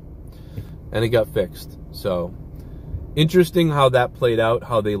blip and it got fixed. So interesting how that played out,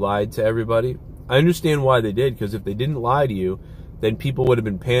 how they lied to everybody. I understand why they did, because if they didn't lie to you, then people would have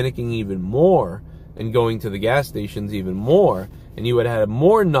been panicking even more and going to the gas stations even more, and you would have had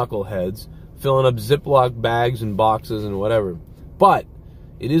more knuckleheads filling up Ziploc bags and boxes and whatever. But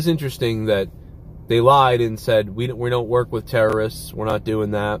it is interesting that they lied and said, we don't work with terrorists, we're not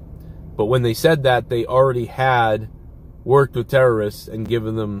doing that. But when they said that, they already had worked with terrorists and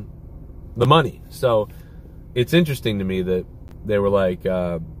given them the money. So it's interesting to me that they were like,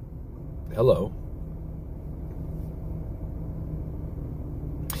 hello.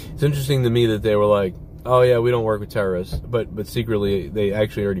 It's interesting to me that they were like, oh yeah, we don't work with terrorists, but secretly they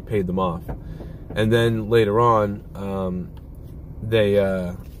actually already paid them off. And then later on, they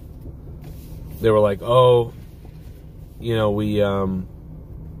were like, oh, you know, we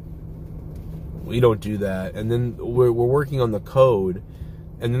don't do that. And then we're working on the code,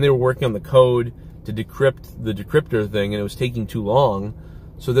 and then they were working on the code to decrypt the decryptor thing, and it was taking too long.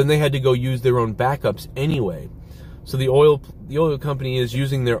 So then they had to go use their own backups anyway. So the oil company is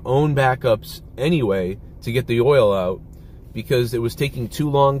using their own backups anyway to get the oil out, because it was taking too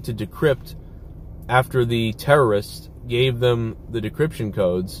long to decrypt after the terrorists gave them the decryption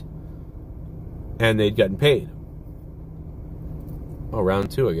codes and they'd gotten paid. Oh, round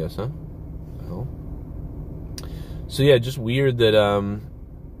 2, I guess, huh? Well. So yeah, just weird that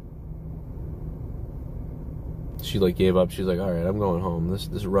she like gave up. She's like, all right, I'm going home.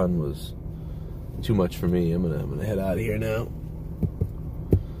 This run was too much for me. I'm gonna head out of here now.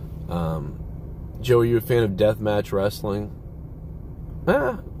 Joe, are you a fan of deathmatch wrestling?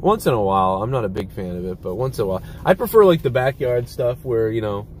 Once in a while. I'm not a big fan of it, but once in a while. I prefer like the backyard stuff where, you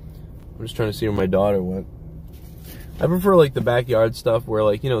know, I'm just trying to see where my daughter went. I prefer like the backyard stuff where,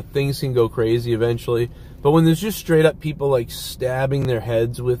 like, you know, things can go crazy eventually. But when there's just straight up people like stabbing their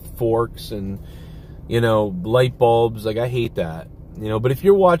heads with forks and, you know, light bulbs, like, I hate that. You know, but if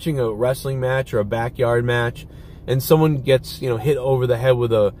you're watching a wrestling match or a backyard match and someone gets, you know, hit over the head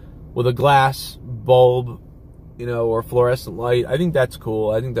with a glass bulb, you know, or fluorescent light, I think that's cool.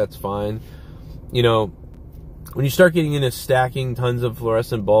 I think that's fine. You know, when you start getting into stacking tons of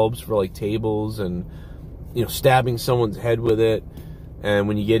fluorescent bulbs for like tables and, you know, stabbing someone's head with it, and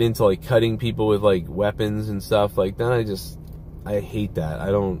when you get into like cutting people with like weapons and stuff like that, I hate that.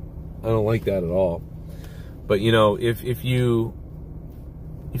 I don't like that at all. But, you know, if you're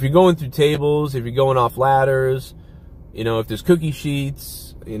going through tables, if you're going off ladders, you know, if there's cookie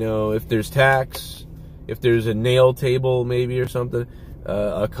sheets, you know, if there's tacks, if there's a nail table maybe or something,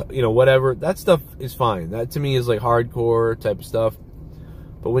 you know, whatever, that stuff is fine. That to me is like hardcore type of stuff.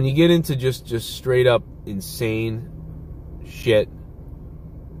 But when you get into just straight up insane shit,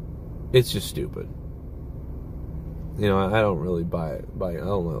 it's just stupid. You know, I don't really buy it. I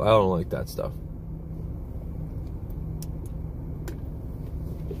don't like that stuff.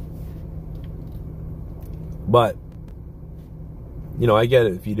 But, you know, I get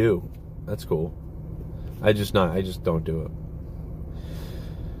it if you do. That's cool. I just don't do it.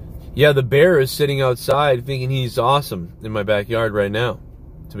 Yeah, the bear is sitting outside thinking he's awesome in my backyard right now,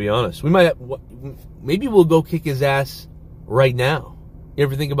 to be honest. Maybe we'll go kick his ass right now. You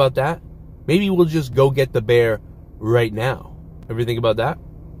ever think about that? Maybe we'll just go get the bear right now. Ever think about that?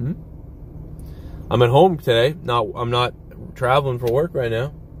 I'm at home today. I'm not traveling for work right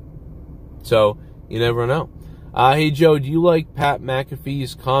now. So, you never know. Hey, Joe, do you like Pat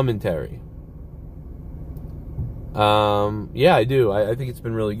McAfee's commentary? Yeah, I do. I think it's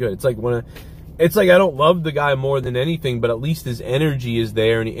been really good. It's like I don't love the guy more than anything, but at least his energy is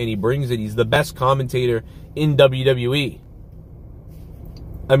there and he brings it. He's the best commentator in WWE.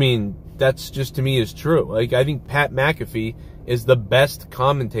 I mean, that's just, to me, is true. Like, I think Pat McAfee is the best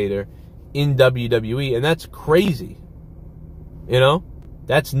commentator in WWE, and that's crazy. You know?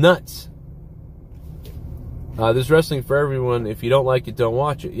 That's nuts. There's wrestling for everyone. If you don't like it, don't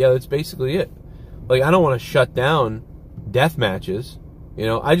watch it. Yeah, that's basically it. Like, I don't want to shut down death matches. You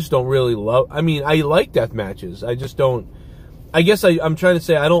know, I just don't really love... I mean, I like death matches. I just don't... I guess I'm trying to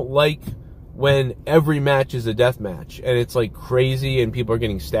say I don't like when every match is a death match and it's, like, crazy and people are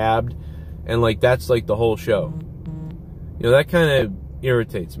getting stabbed and, like, that's, like, the whole show. You know, that kind of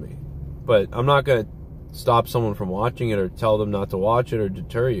irritates me. But I'm not going to stop someone from watching it or tell them not to watch it or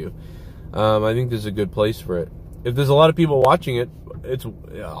deter you. I think there's a good place for it. If there's a lot of people watching it, it's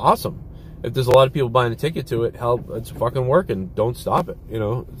awesome. If there's a lot of people buying a ticket to it, hell, it's fucking working. Don't stop it. You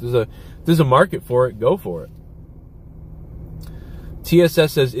know, if there's a market for it, go for it.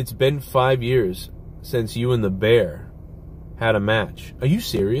 TSS says, it's been 5 years since you and the Bear had a match. Are you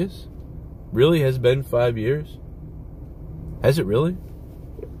serious? Really has been 5 years? Has it really?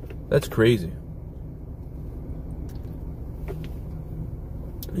 That's crazy.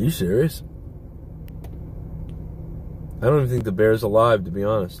 Are you serious? I don't even think the Bear's alive, to be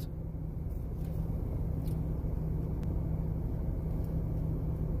honest.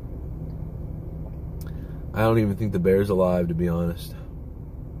 I don't even think the Bear's alive, to be honest.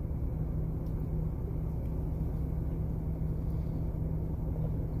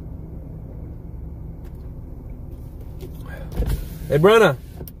 Hey, Brenna.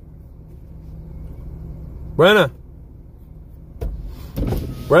 Brenna.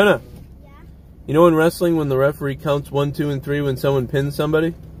 Brenna. Yeah? You know in wrestling when the referee counts 1, 2, and 3 when someone pins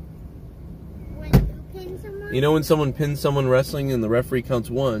somebody? When you pin someone? You know when someone pins someone wrestling and the referee counts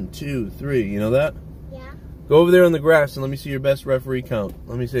 1, 2, 3. You know that? Yeah. Go over there on the grass and let me see your best referee count.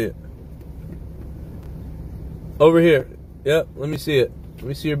 Let me see it. Over here. Yep, let me see it. Let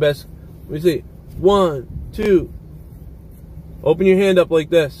me see your best. Let me see. 1, 2. Open your hand up like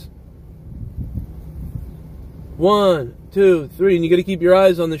this. 1, 2, 3. And you got to keep your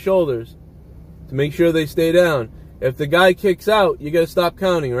eyes on the shoulders to make sure they stay down. If the guy kicks out, you got to stop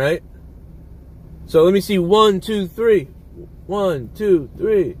counting, right? So let me see. 1, 2, 3. 1, 2,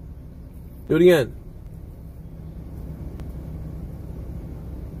 3. Do it again.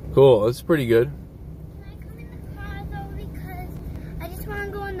 Cool. That's pretty good. Can I come in the car though, because I just want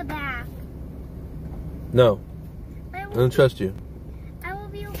to go in the back. No. I don't trust you. I will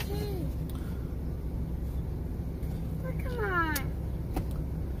be okay. Oh, come on.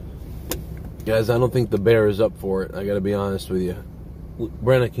 Guys, I don't think the Bear is up for it. I gotta be honest with you.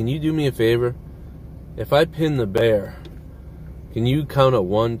 Brenna, can you do me a favor? If I pin the Bear, can you count at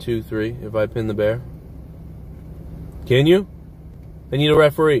 1, 2, 3 if I pin the Bear? Can you? I need a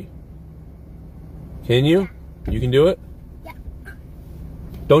referee. Can you? You can do it? Yeah.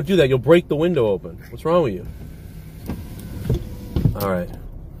 Don't do that. You'll break the window open. What's wrong with you? Alright.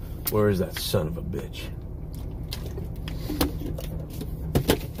 Where is that son of a bitch?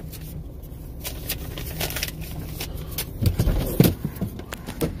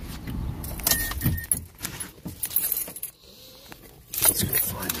 Let's go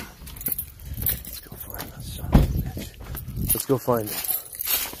find him. Let's go find that son of a bitch. Let's go find him.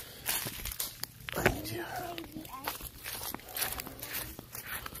 I need you.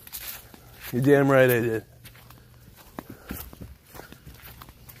 You're damn right I did.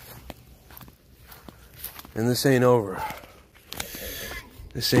 And this ain't over.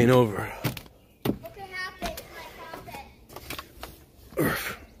 This ain't over. Look what happened to my puppet.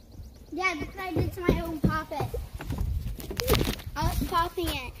 Yeah, look what I did to my own puppet. I was popping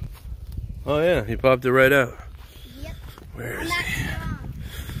it. Oh yeah, he popped it right out. Yep. Where And is that's he? wrong.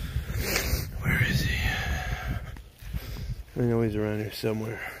 Where is he? I know he's around here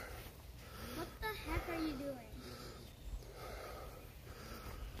somewhere. What the heck are you doing?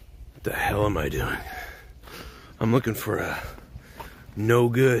 What the hell am I doing? I'm looking for a no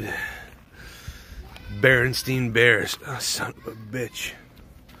good Berenstein Bears. Oh, son of a bitch.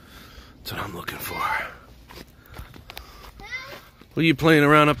 That's what I'm looking for. What are you playing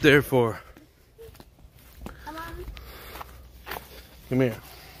around up there for? Come here.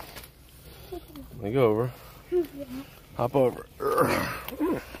 Let me go over. Hop over.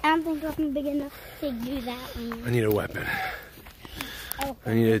 I don't think I'm big enough to do that one. I need a weapon. Oh.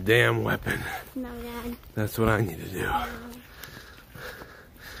 I need a damn weapon. No, Dad. That's what I need to do.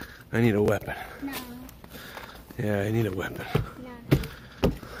 I need a weapon. No. Yeah, I need a weapon. No.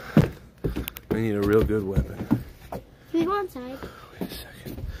 I need a real good weapon. Can we go inside? Wait a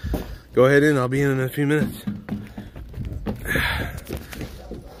second. Go ahead in. I'll be in a few minutes.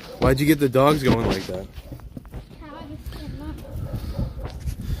 Why'd you get the dogs going like that?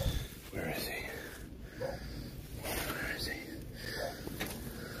 Where is he? Where is he?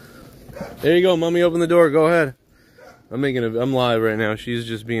 There you go, Mommy. Open the door. Go ahead. I'm live right now. She's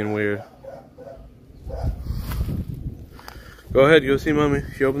just being weird. Go ahead. Go see Mommy.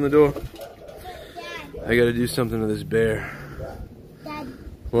 She opened the door. Dad. I gotta do something to this bear. Dad.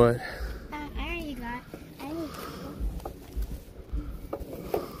 What? I already got.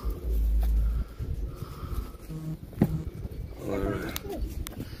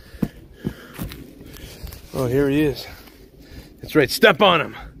 Oh, here he is. That's right. Step on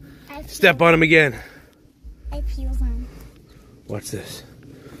him. Step on him again. I peeled him. Watch this.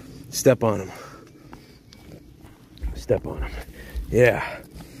 Step on him. Step on him. Yeah.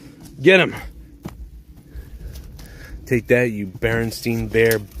 Get him. Take that, you Berenstein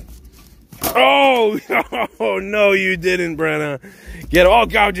bear. Oh! Oh, no, you didn't, Brenna. Get him. Oh,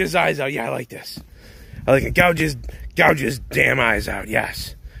 gouge his eyes out. Yeah, I like this. I like it. Gouge his damn eyes out.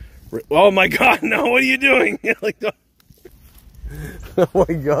 Yes. Oh, my God. No, what are you doing? Oh,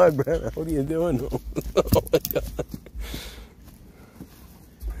 my God, Brenna. What are you doing? Oh, my God.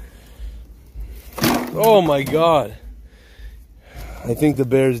 Oh, my God. I think the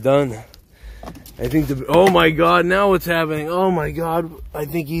bear's done. I think oh my God, now what's happening? Oh my God, I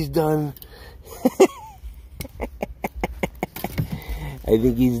think he's done. I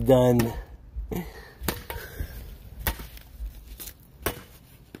think he's done.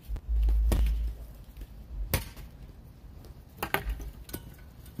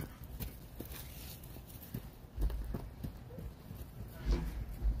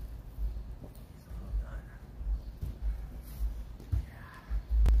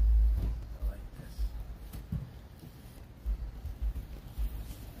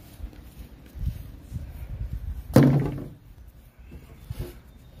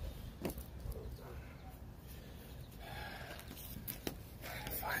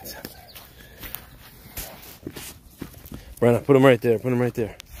 Brenna, put him right there. Put him right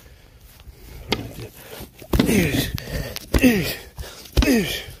there.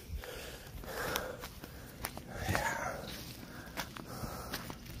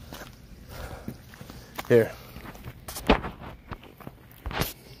 Here.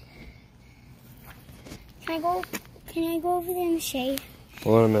 Can I go over there in the shade?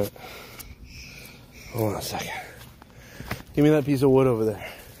 Hold on a minute. Hold on a second. Give me that piece of wood over there.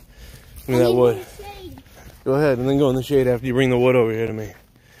 Give me that wood. Go ahead and then go in the shade after you bring the wood over here to me.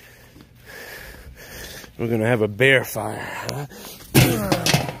 We're gonna have a bear fire, huh?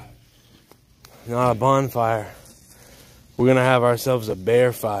 Not a bonfire. We're gonna have ourselves a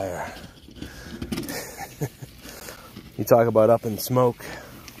bear fire. You talk about up in smoke.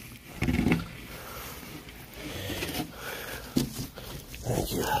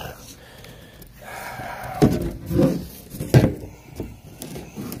 Thank you.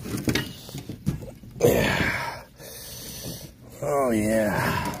 Yeah. Oh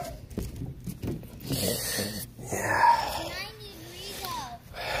yeah. Yeah. 90 degrees out.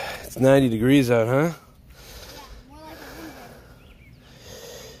 It's 90 degrees out, huh? Yeah, more like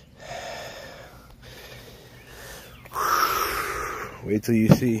 100. Wait till you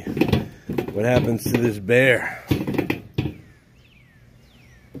see what happens to this bear.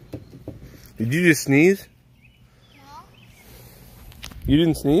 Did you just sneeze? No. You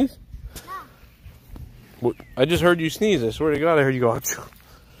didn't sneeze? No. What? I just heard you sneeze. I swear to God, I heard you go. Achoo.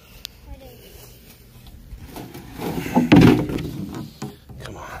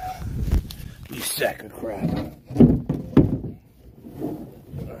 Come on. You sack of crap.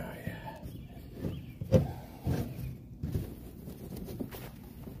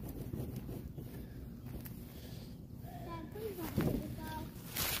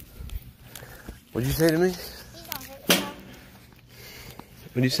 What'd you say to me?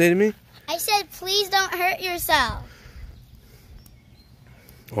 What'd you say to me? I said, please don't hurt yourself.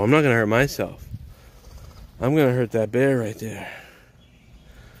 Oh, I'm not gonna hurt myself. I'm gonna hurt that bear right there.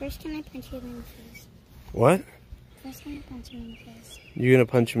 First, can I punch you in the face? What? First, can I punch you in the face? You're gonna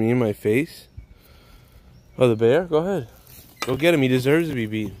punch me in my face? Oh, the bear? Go ahead. Go get him. He deserves to be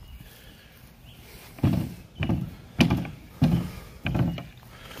beaten.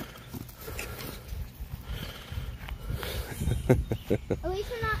 At least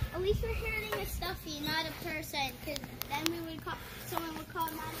we're not At least we're hurting a stuffy, not a person, because then someone would call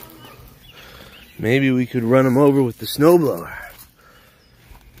 911. Maybe we could run him over with the snowblower.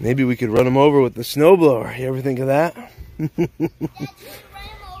 Maybe we could run him over with the snowblower. You ever think of that? Dad, should we run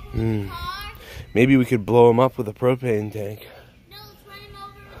him over with the car? Maybe we could blow him up with a propane tank. No, let's run him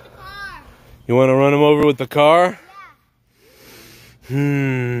over with the car. You want to run him over with the car?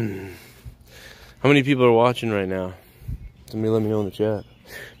 Yeah. How many people are watching right now? Somebody let me know in the chat.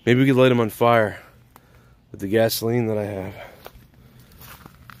 Maybe we could light him on fire with the gasoline that I have.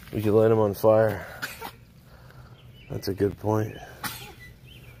 We could light him on fire. That's a good point.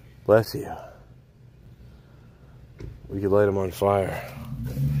 Bless you. We could light him on fire.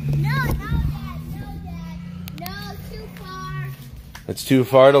 No, Dad. No, too far. It's too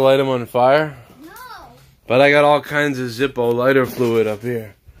far to light him on fire? No. But I got all kinds of Zippo lighter fluid up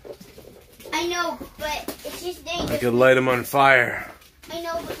here. I know, but it's just dangerous. I could light him on fire. I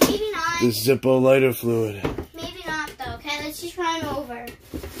know, but maybe not. This Zippo lighter fluid. Maybe not, though. Okay, let's just run him over.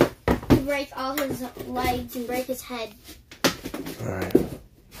 To break all his legs and break his head. Alright.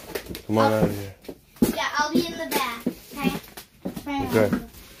 Come on out of here. Yeah, I'll be in the back. Okay? Okay.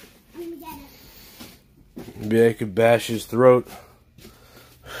 Maybe I could bash his throat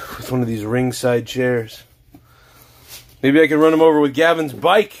with one of these ringside chairs. Maybe I could run him over with Gavin's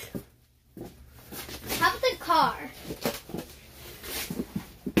bike. How about the car?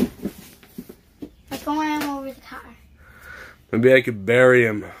 Let's go run him over with the car. Maybe I could bury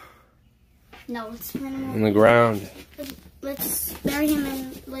him No, let's run him over. on the ground. Let's bury him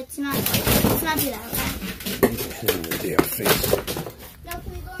and let's not do that, okay? Hit him in the damn face. No,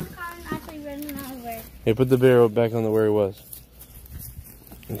 can we go in the car and actually run him over? Hey, put the barrel back on where he was.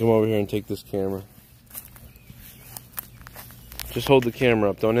 And come over here and take this camera. Just hold the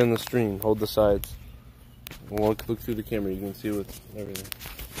camera up. Don't end the stream. Hold the sides. Look through the camera. You can see with everything.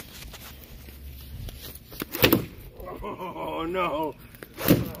 Oh, no.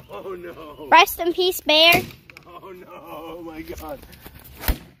 Oh, no. Rest in peace, bear. Oh, no. Oh, my God.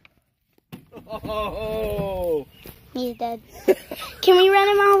 Oh. He's dead. Can we run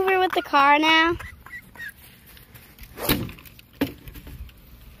him over with the car now? Can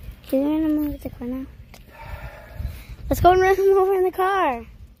we run him over with the car now? Let's go and run him over in the car.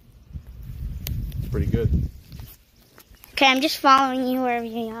 Pretty good. Okay, I'm just following you wherever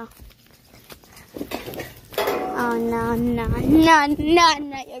you go. Oh, no.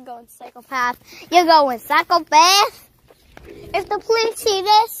 You're going psychopath. You're going psychopath. If the police see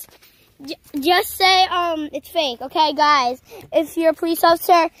this, just say, it's fake. Okay, guys? If you're a police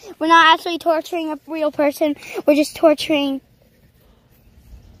officer, we're not actually torturing a real person. We're just torturing.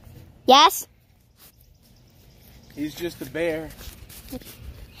 Yes? He's just a bear.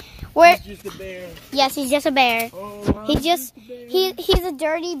 We're, He's just a bear. yes, he's just a bear. Oh, He's a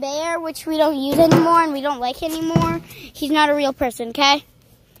dirty bear, which we don't use anymore and we don't like anymore. He's not a real person, okay?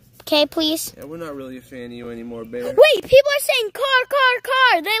 Okay, please? Yeah, we're not really a fan of you anymore, bear. Wait, people are saying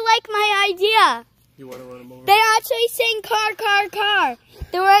car. They like my idea. You want to run him over? They're actually saying car.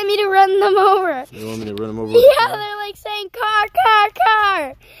 They want me to run them over. You want me to run him over? Yeah, they're like saying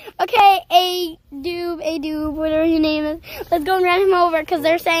car. Okay, a doob, whatever your name is. Let's go and run him over because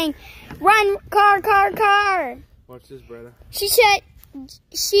they're saying, run, car. Watch this, brother. She said,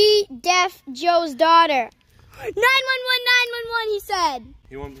 she deaf Joe's daughter. 911, he said.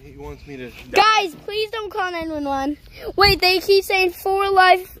 He wants me to die. Guys, please don't call 911. Wait, they keep saying for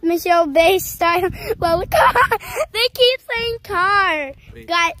life, Michelle Bay style. Well, car. They keep saying car. Wait.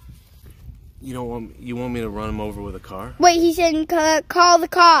 Guys. You want me to run him over with a car? Wait, he said call the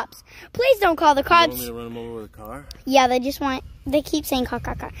cops. Please don't call the You cops. want me to run him over with a car? Yeah, they keep saying car.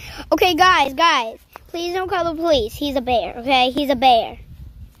 Okay, guys, please don't call the police. He's a bear, okay? He's a bear.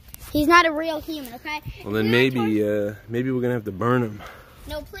 He's not a real human, okay? Well, then maybe we're going to have to burn him.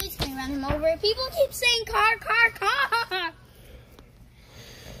 No, please can you run him over? People keep saying car.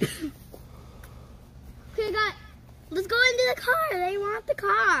 Okay, guys, let's go into the car. They want the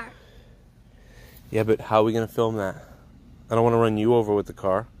car. Yeah, but how are we going to film that? I don't want to run you over with the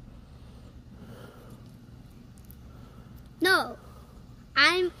car. No,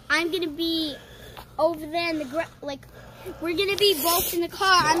 I'm gonna be over there in the like we're gonna be both in the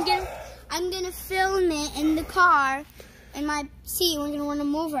car. I'm gonna film it in the car in my seat. We're gonna run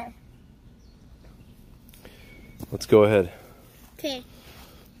them over. Let's go ahead. Okay,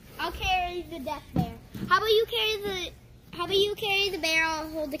 I'll carry the deaf bear. How about you carry the bear? I'll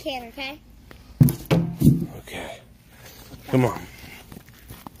hold the camera. Okay. Okay. Come on.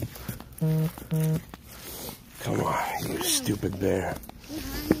 Come on, you stupid bear.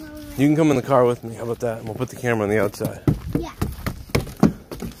 You can come in the car with me. How about that? And we'll put the camera on the outside. Yeah.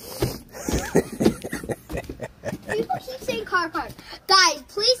 car. Guys,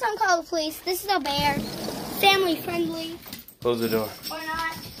 please don't call the police. This is a bear. Family friendly. Close the door. Or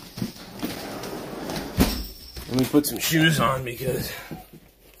not. Let me put some shoes on because...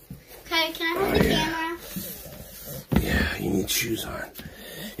 Okay, can I hold the camera? Yeah, you need shoes on.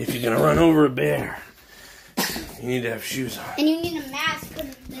 If you're gonna run over a bear, you need to have shoes on. And you need a mask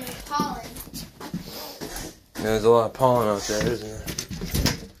because there's pollen. Yeah, there's a lot of pollen out there, isn't there?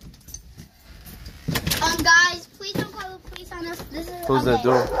 Guys, please don't call the police on us. This is Close a that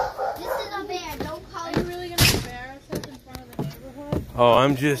bear. door. This is a bear. Don't call Are you really gonna embarrass us in front of the neighborhood? Oh,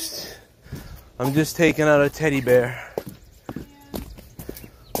 I'm just taking out a teddy bear.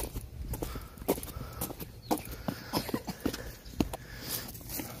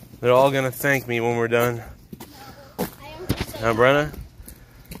 They're all gonna thank me when we're done. Now, Brenna?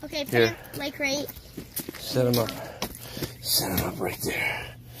 Okay, put Here. it like right. Set him up. Set him up right there.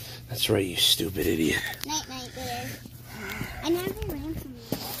 That's right, you stupid idiot. Night, bear. I never ran from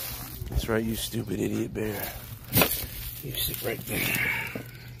you. That's right, you stupid idiot bear. You sit right there.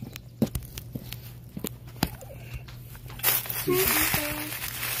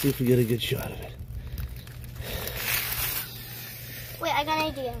 See if we get a good shot of it. Wait, I got an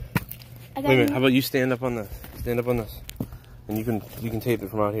idea. Wait a minute, how about you stand up on this? Stand up on this. And you can tape it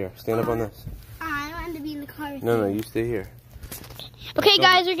from out here. Stand up on this. I don't want to be in the car with No, you. you stay here. Okay,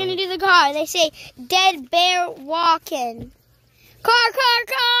 guys, we're gonna do the car. They say dead bear walking. Car.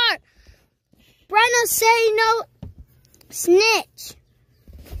 Brenna, say no.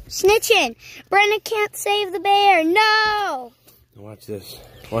 Snitching. Brenna can't save the bear. No. Watch this.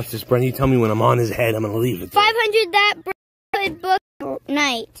 Watch this, Brenna. You tell me when I'm on his head, I'm gonna leave it there. 500 that could book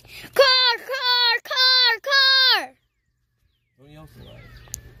night. Car.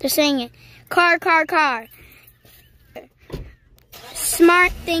 They're saying it. Car.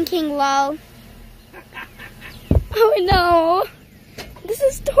 Smart thinking, lol. Oh no. This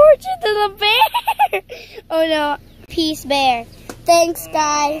is torture to the bear. Oh no. Peace, bear. Thanks,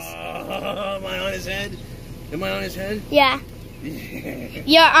 guys. Am I on his head? Am I on his head? Yeah.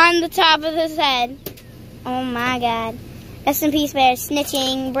 You're on the top of his head. Oh my god. Rest in peace, bear.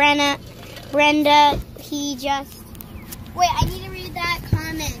 Snitching. Brenda, he just... Wait, I need to read that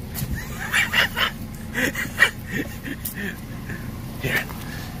comment. Here.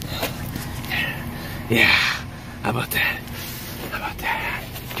 Yeah. How about that?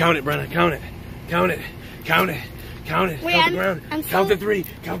 Count it, Brenna. Count it. Wait, Count the ground. Count to three.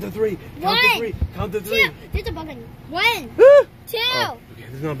 Count to three. One, Count to three. two. There's a bug on you. 1, 2. Oh, okay,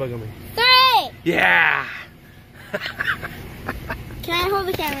 there's no bug on me. 3. Yeah. Can I hold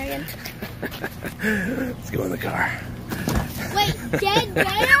the camera again? Let's go in the car. Wait, dead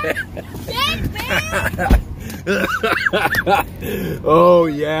bear? Dead bear? Oh,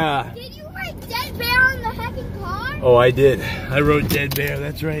 yeah. Did you write dead bear on the heckin' car? Oh, I did. I wrote dead bear.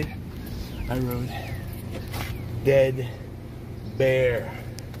 That's right. I wrote dead bear.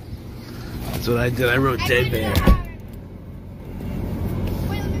 That's what I did. I wrote dead bear.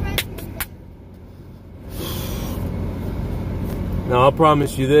 Wait, let me write something. Now, I'll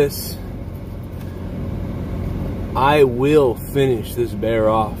promise you this. I will finish this bear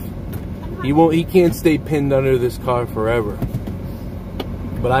off. He can't stay pinned under this car forever.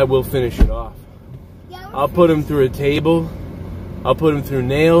 But I will finish it off. I'll put him through a table. I'll put him through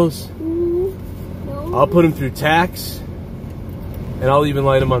nails. I'll put him through tacks. And I'll even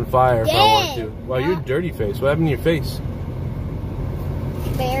light him on fire if I want to. Wow, you're a dirty face. What happened to your face?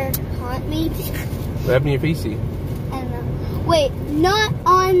 Bear haunt me. What happened to your facey? I don't know. Wait, not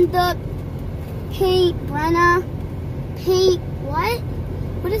on the paint, Brenna. Paint, what?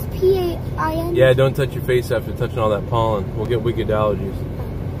 What is P-A-I-N? Yeah, don't touch your face after touching all that pollen. We'll get wicked allergies.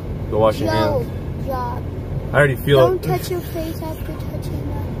 Go wash your hands. Job. I already feel it. Don't touch your face after touching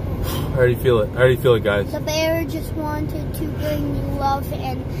that. I already feel it, guys. The bear just wanted to bring you love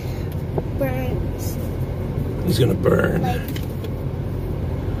and burns. He's gonna burn.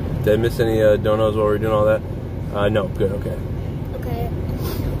 Like, Did I miss any donuts while we were doing all that? No, good, okay. okay.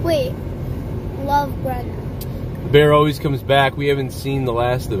 Wait. Love Brenna. The bear always comes back. We haven't seen the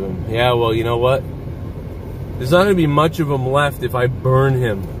last of him. Yeah, well, you know what? There's not gonna be much of him left if I burn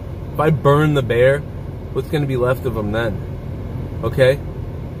him. If I burn the bear, what's gonna be left of him then? Okay?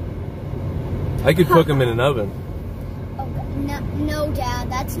 I could cook him in an oven. Okay. No, Dad.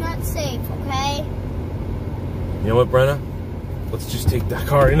 That's not safe, okay? You know what, Brenna? Let's just take that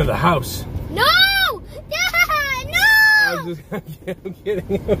car into the house. No! Dad, no! I'm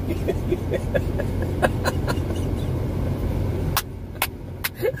kidding.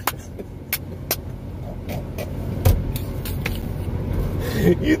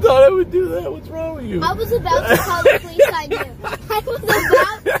 You thought I would do that? What's wrong with you? I was about to call the police on you. I was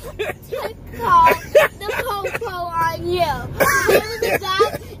about to call the po-po on you. I was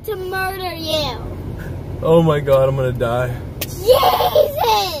about to murder you. Oh my god, I'm gonna die.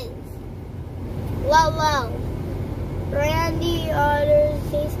 Jesus! Low. Randy orders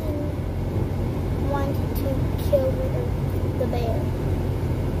Jason wanted to kill the bear.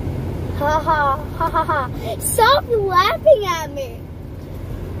 Ha ha ha ha ha. Stop laughing at me.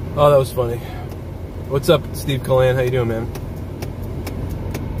 Oh, that was funny. What's up, Steve Callan? How you doing, man?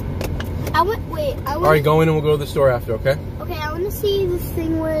 Alright, go in and we'll go to the store after, okay? Okay, I want to see this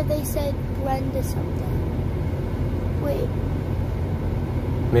thing where they said Brenda something. Wait.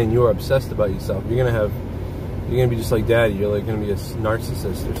 Man, you are obsessed about yourself. You're gonna be just like Daddy. You're like gonna be a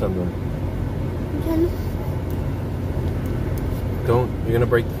narcissist or something. You're gonna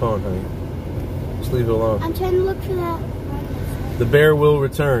break the phone, honey. Just leave it alone. I'm trying to look for that. The bear will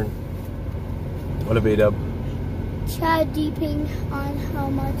return. What a beat-up. Chad deeping on how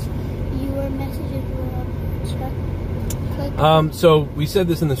much your messages were up. So we said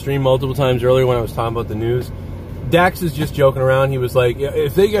this in the stream multiple times earlier when I was talking about the news. Dax is just joking around. He was like,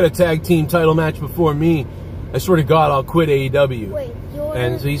 if they get a tag team title match before me, I swear to God, I'll quit AEW. Wait,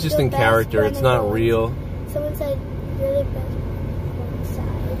 and so he's just in character. It's not real. Someone said you're the best.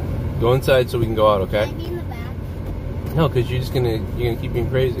 Go inside so we can go out, okay? Can I be in the back? No, because you're gonna keep being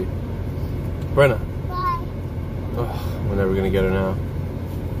crazy. Brenna. Bye. Oh, we're never gonna get her now.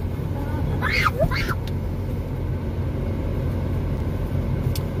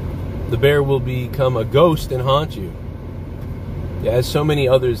 The bear will become a ghost and haunt you. Yeah, as so many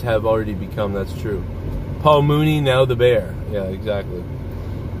others have already become, that's true. Paul Mooney, now the bear. Yeah, exactly.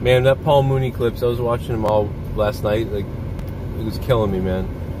 Man, that Paul Mooney clips, I was watching them all last night. Like, it was killing me, man.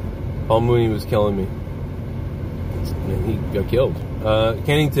 Paul Mooney was killing me. Man, he got killed.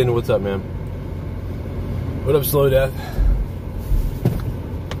 Kennington, what's up, man? What up, Slow Death?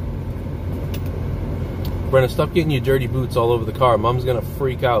 Brenna, stop getting your dirty boots all over the car. Mom's gonna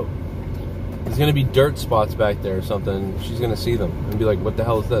freak out. There's gonna be dirt spots back there or something. She's gonna see them and be like, what the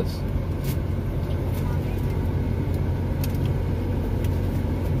hell is this?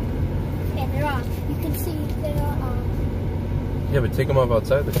 Yeah, they're off. You can see they're off. Yeah, but take them off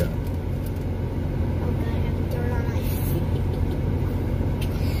outside the car. Oh god, I have dirt on my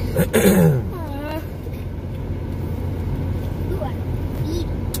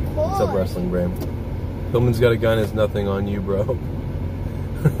What's up, Wrestling Bram? Hillman's got a gun, is nothing on you, bro.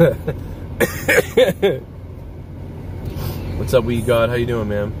 What's up, We God? How you doing,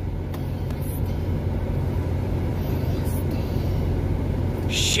 man?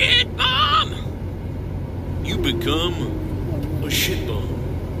 Shit bomb! You become a shit bomb.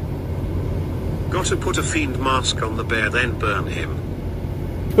 Gotta put a fiend mask on the bear, then burn him.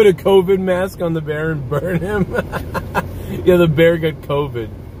 Put a COVID mask on the bear and burn him? Yeah, the bear got COVID.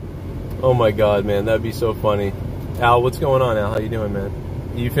 Oh my god, man, that'd be so funny. Al, what's going on, Al? How you doing, man?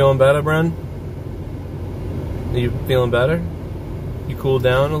 You feeling better, Bren? Are you feeling better? You cooled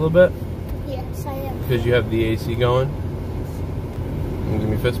down a little bit? Yes, I am. Because you have the AC going? You give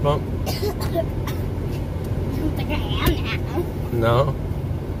me a fist bump? I don't think I am now. No?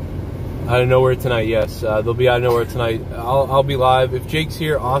 Out of nowhere tonight, yes. They'll be out of nowhere tonight. I'll be live. If Jake's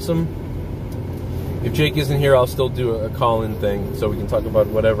here, awesome. If Jake isn't here, I'll still do a call-in thing so we can talk about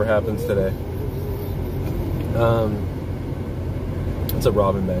whatever happens today. What's up,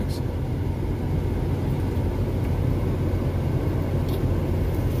 Robin Banks?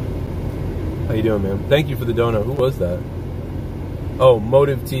 How you doing, man? Thank you for the donut. Who was that? Oh,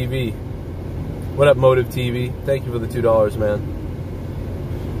 Motive TV. What up, Motive TV? Thank you for the $2, man.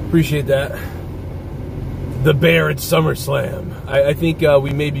 Appreciate that. The Bear at SummerSlam. I think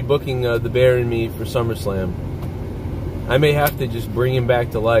we may be booking The Bear and me for SummerSlam. I may have to just bring him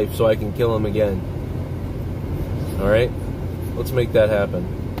back to life so I can kill him again. Alright? Let's make that happen.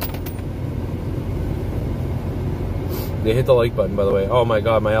 They hit the like button, by the way. Oh my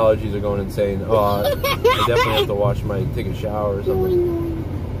god, my allergies are going insane. Oh, I definitely have to take a shower or something.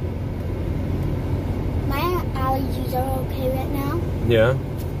 My allergies are okay right now. Yeah?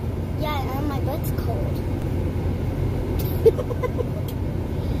 Yeah, and my butt's cold.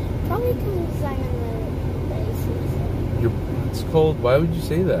 Probably because I'm in the AC. Your butt's cold? Why would you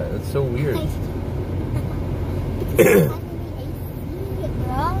say that? That's so weird.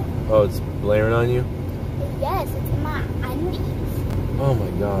 Oh, it's blaring on you? Yes, it's in my undies. Oh my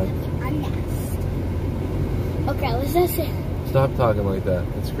god. Undies. Okay, let's just say. Stop talking like that.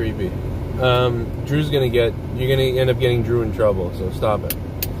 It's creepy. You're gonna end up getting Drew in trouble, so stop it.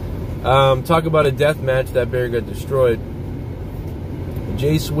 Talk about a death match. That bear got destroyed.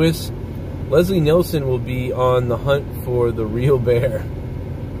 Jay Swiss, Leslie Nielsen will be on the hunt for the real bear.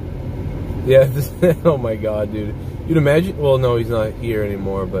 Yeah, oh my God, dude. You'd imagine, well, no, he's not here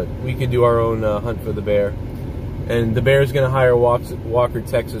anymore, but we could do our own hunt for the bear. And the bear's going to hire Walker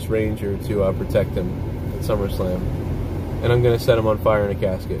Texas Ranger to protect him at SummerSlam. And I'm going to set him on fire in a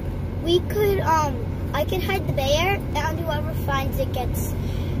casket. We could, I could hide the bear, and whoever finds it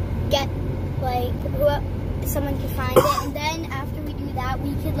someone can find it, and then after we do that,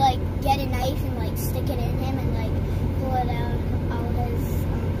 we could, like, get a knife and, like, stick it in him and, like, pull it out all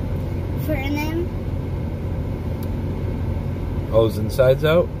his, fur in him. All his insides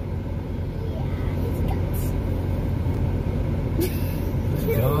out? Yeah, his guts.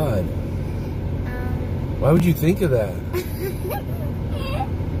 God. Why would you think of that?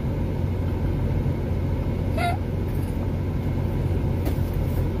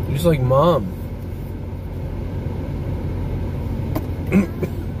 You're just like Mom.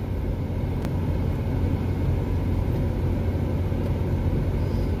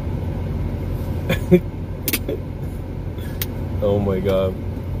 Oh my God.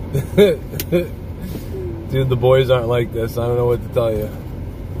 Dude, the boys aren't like this. I don't know what to tell you.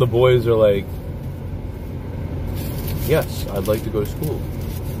 The boys are like, yes, I'd like to go to school.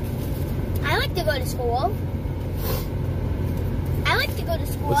 I like to go to school. I like to go to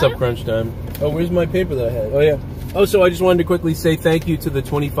school. What's up, Crunch Time? Oh, where's my paper that I had? Oh, yeah. Oh, so I just wanted to quickly say thank you to the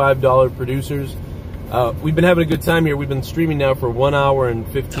 $25 producers. We've been having a good time here. We've been streaming now for 1 hour and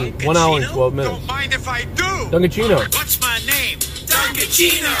 12 minutes. Don't mind if I do. Duncachino. What's my name?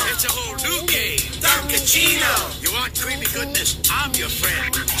 Duncachino. It's a whole new game. Duncachino. You want creamy goodness? I'm your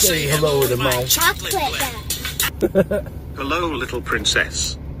friend. Say hello to my chocolate blend. Hello, little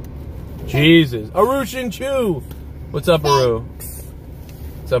princess. Jesus. Arushin Chu. What's up, Aru?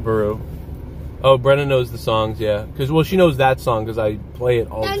 What's up, Aru? Oh, Brenna knows the songs, yeah. Well, she knows that song because I play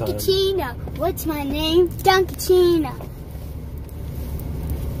it all the time. Duncachino. What's my name? Duncachino.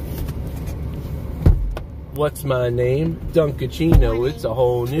 What's my name? Duncachino. It's a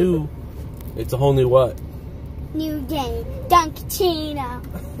whole new what? New game. Duncachino.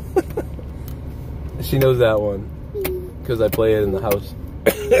 She knows that one because I play it in the house.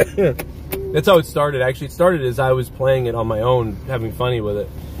 That's how it started. Actually, it started as I was playing it on my own, having funny with it.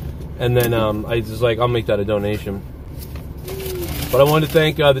 And then I was just like, I'll make that a donation. But I wanted to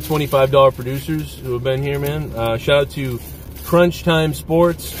thank the $25 producers who have been here, man. Shout out to Crunch Time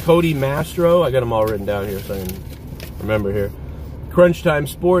Sports, Cody Mastro. I got them all written down here so I can remember here. Crunch Time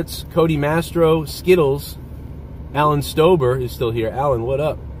Sports, Cody Mastro, Skittles, Alan Stober is still here. Alan, what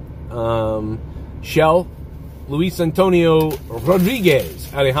up? Shell, Luis Antonio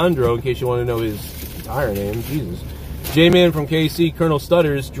Rodriguez, Alejandro, in case you want to know his entire name. Jesus. J-Man from KC, Colonel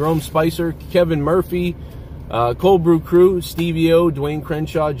Stutters, Jerome Spicer, Kevin Murphy, Cold Brew Crew, Stevie O, Dwayne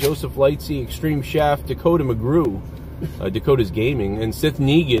Crenshaw, Joseph Lightsey, Extreme Shaft, Dakota McGrew, Dakota's Gaming, and Sith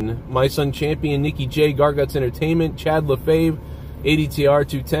Negan, My Son Champion, Nikki J, Garguts Entertainment, Chad LaFave, ADTR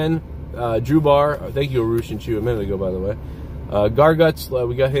 210, Drew Bar, thank you, Arush and Chu, a minute ago, by the way. Garguts,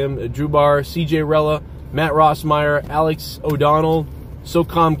 we got him, Drew Bar, CJ Rella, Matt Rossmeyer, Alex O'Donnell,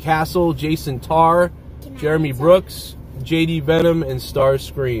 SOCOM Castle, Jason Tarr, Jeremy Brooks, JD Venom, and Star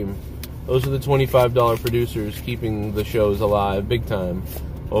Scream. Those are the $25 producers keeping the shows alive big time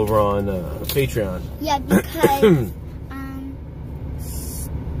over on Patreon. Yeah, because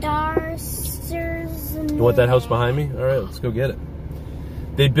You want that house behind me? All right, let's go get it.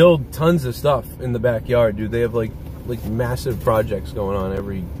 They build tons of stuff in the backyard, dude. They have like massive projects going on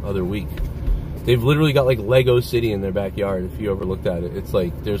every other week. They've literally got like Lego City in their backyard. If you ever looked at it, it's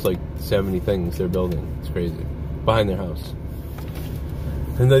like there's like 70 things they're building. It's crazy behind their house.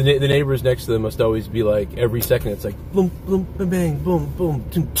 And the neighbors next to them must always be like, every second it's like boom, boom, bang, bang, boom, boom.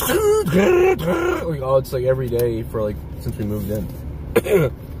 Like, oh, it's like every day for like since we moved in.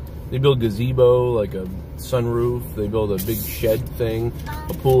 They build gazebo, like a sunroof. They build a big shed thing,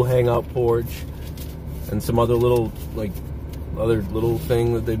 a pool hangout porch, and some other little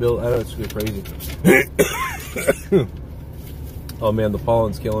thing that they built. I don't know, it's crazy. Oh man, the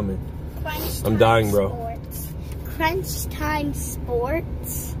pollen's killing me. I'm dying, bro. Sports. Crunch Time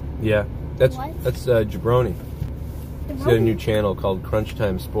Sports. Yeah, that's Jabroni. He's got a new channel called Crunch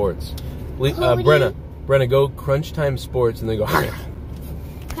Time Sports. Brenna, go Crunch Time Sports, and then go.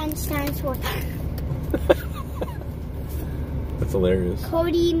 Crunch Time Sports. That's hilarious.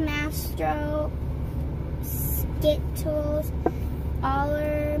 Cody Mastro, Skittles,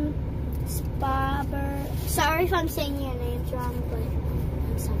 Alarm, Spobber. Sorry if I'm saying your names wrong, but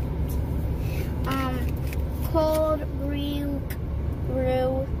sometimes. Cold Brew.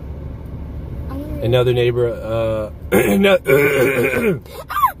 I'm gonna And now their neighbor, and now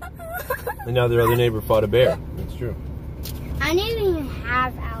their other neighbor fought a bear. That's true. I don't even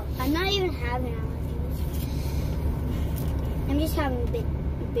have allergies. I'm not even having allergies. I'm just having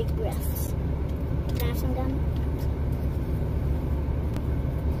big breaths. Can I have some gum?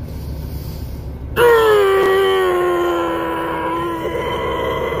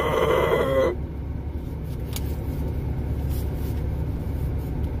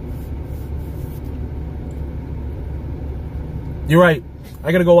 You're right.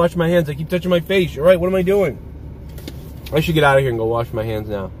 I gotta go wash my hands. I keep touching my face. You're right. What am I doing? I should get out of here and go wash my hands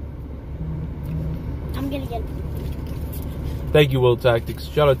now. I'm gonna get it. Thank you, Will Tactics.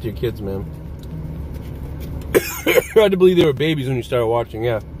 Shout out to your kids, man. Hard to believe they were babies when you started watching,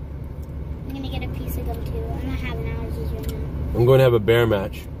 yeah. I'm gonna get a piece of gum too. I'm not having allergies right now. I'm going to have a bear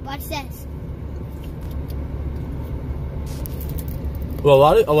match. Watch this. Well,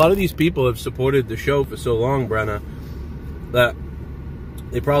 a lot of these people have supported the show for so long, Brenna, that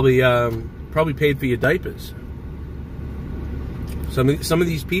they probably paid for your diapers. Some of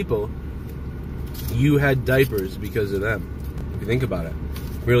these people, you had diapers because of them. If you think about it,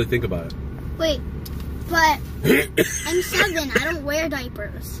 really think about it. Wait, but I'm 7. I don't wear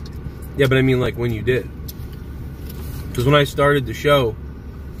diapers. Yeah, but I mean, like when you did, because when I started the show,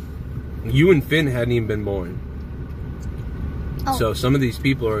 you and Finn hadn't even been born. Oh. So some of these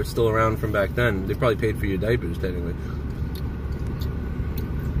people are still around from back then. They probably paid for your diapers, technically.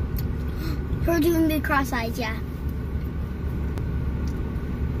 Her doing the cross eyes, yeah.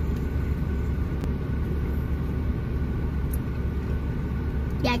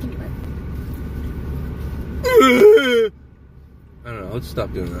 Yeah, I can do it. I don't know. Let's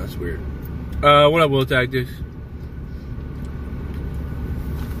stop doing that. That's weird. What up, Will Tactics?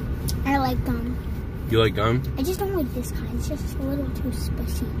 I like gum. You like gum? I just don't like this kind. It's just a little too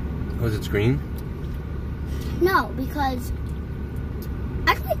spicy. Oh, is it green? No, because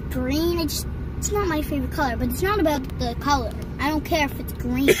I like green. It's not my favorite color, but it's not about the color. I don't care if it's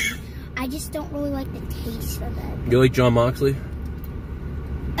green. I just don't really like the taste of it. You like John Moxley?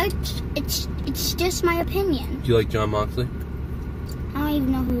 It's just my opinion. Do you like John Moxley? I don't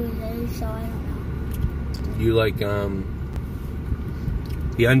even know who he is, so I don't know. You like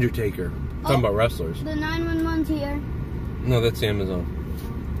The Undertaker? Talking about wrestlers. The 911's here. No, that's Amazon.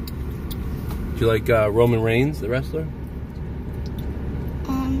 Do you like Roman Reigns, the wrestler?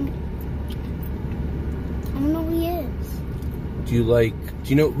 I don't know who he is. Do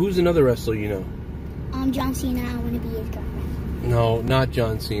you know who's another wrestler you know? John Cena. I want to be his girlfriend. No, not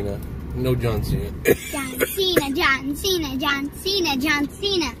John Cena. No John Cena. John Cena, John Cena, John Cena, John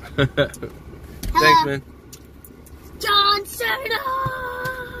Cena. Thanks, man. John Cena!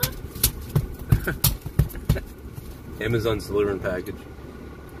 Amazon's delivering package.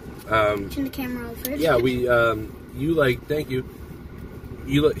 Turn the camera over. Yeah, you like, thank you.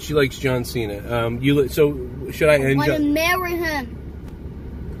 She likes John Cena. So should I end? I want to marry him.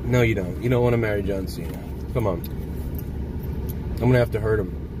 No, you don't. You don't want to marry John Cena. Come on. I'm gonna have to hurt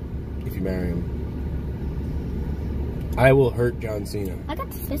him if you marry him. I will hurt John Cena. I got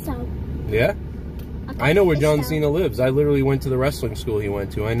the fist out. Yeah? I know where John Cena lives. I literally went to the wrestling school he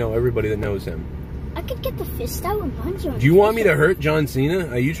went to. I know everybody that knows him. I could get the fist out and punch him. Do you want me to hurt John Cena?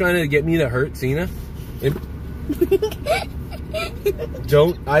 Are you trying to get me to hurt Cena?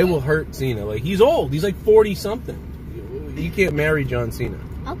 I will hurt Cena. Like, he's old. He's like 40 something. You can't marry John Cena.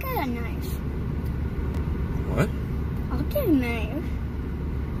 I'll get a knife. What? I'll get a knife.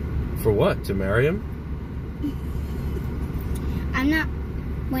 For what? To marry him? I'm not.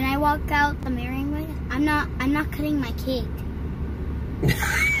 When I walk out the marrying way, I'm not cutting my cake.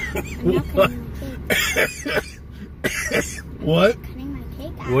 I'm not cutting my cake. What? I'm cutting my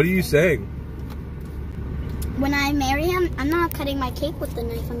cake. What are you saying? When I marry him, I'm not cutting my cake with the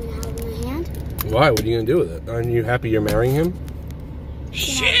knife I'm gonna have in my hand. Why? What are you gonna do with it? Aren't you happy you're marrying him?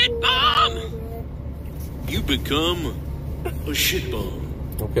 Shit bomb! You become a shit bomb.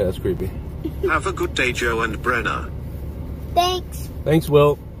 Okay, that's creepy. Have a good day, Joe and Brenna. Thanks. Thanks,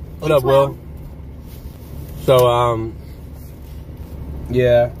 Will. What up, Will? So,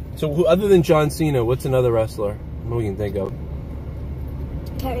 yeah. So, other than John Cena, what's another wrestler we can think of?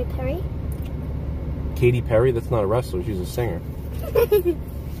 Katy Perry. Katy Perry? That's not a wrestler. She's a singer.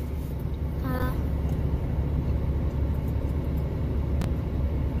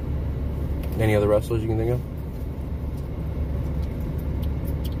 Any other wrestlers you can think of?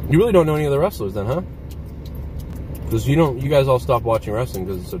 You really don't know any other wrestlers then, huh? Because you guys all stopped watching wrestling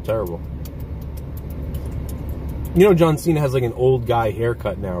because it's so terrible. You know John Cena has like an old guy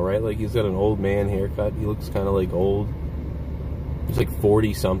haircut now, right? Like he's got an old man haircut. He looks kind of like old. He's like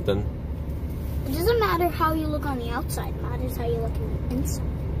 40 something. It doesn't matter how you look on the outside. It matters how you look on the inside.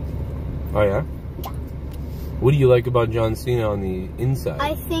 Oh, yeah? Yeah. What do you like about John Cena on the inside?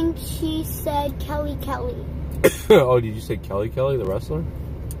 I think he said Kelly. Oh, did you say Kelly, the wrestler?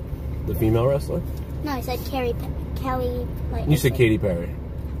 The female wrestler? No, I said Kelly. Like You said Katy Perry.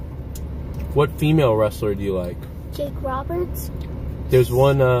 What female wrestler do you like? Jake Roberts. There's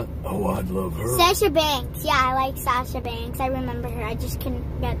one, oh, I'd love her. Sasha Banks. Yeah, I like Sasha Banks. I remember her. I just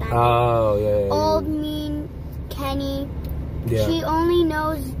couldn't get that. Oh, yeah. Old Mean Kenny. Yeah. She only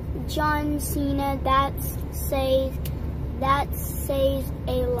knows John Cena. That says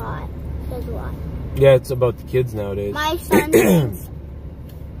a lot. Says a lot. Yeah, it's about the kids nowadays. My son thinks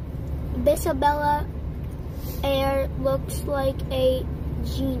Bisabella Air looks like a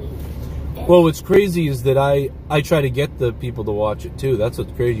genie. Well, what's crazy is that I try to get the people to watch it too. That's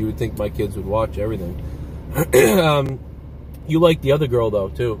what's crazy. You would think my kids would watch everything. You like the other girl though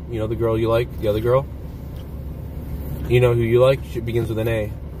too. You know the girl you like, the other girl. You know who you like? She begins with an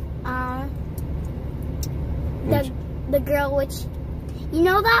A. The girl which, you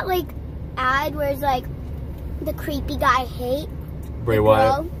know that like ad where it's like the creepy guy hate Bray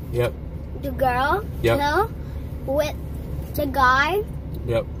Wyatt. Yep. The girl. Yep. You know, with the guy.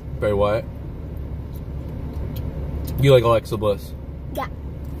 Yep. Bray Wyatt. You like Alexa Bliss? Yeah.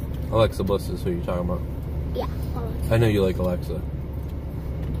 Alexa Bliss is who you're talking about. Yeah. I know you like Alexa.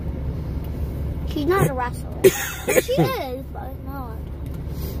 She's not a wrestler. She is, but not.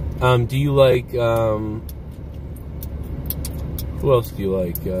 Do you like, who else do you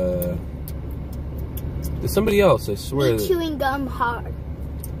like? There's somebody else, I swear. Me chewing gum hard.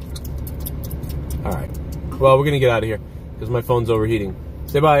 Alright. Well, we're going to get out of here because my phone's overheating.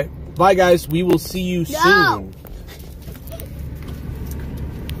 Say bye. Bye, guys. We will see you soon.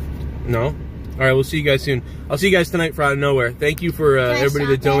 No? All right, we'll see you guys soon. I'll see you guys tonight for Out of Nowhere. Thank you for everybody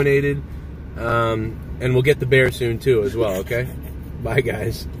that donated. And we'll get the bear soon, too, as well, okay? Bye,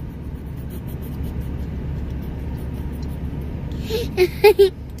 guys.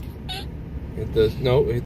 Hit the... No, hit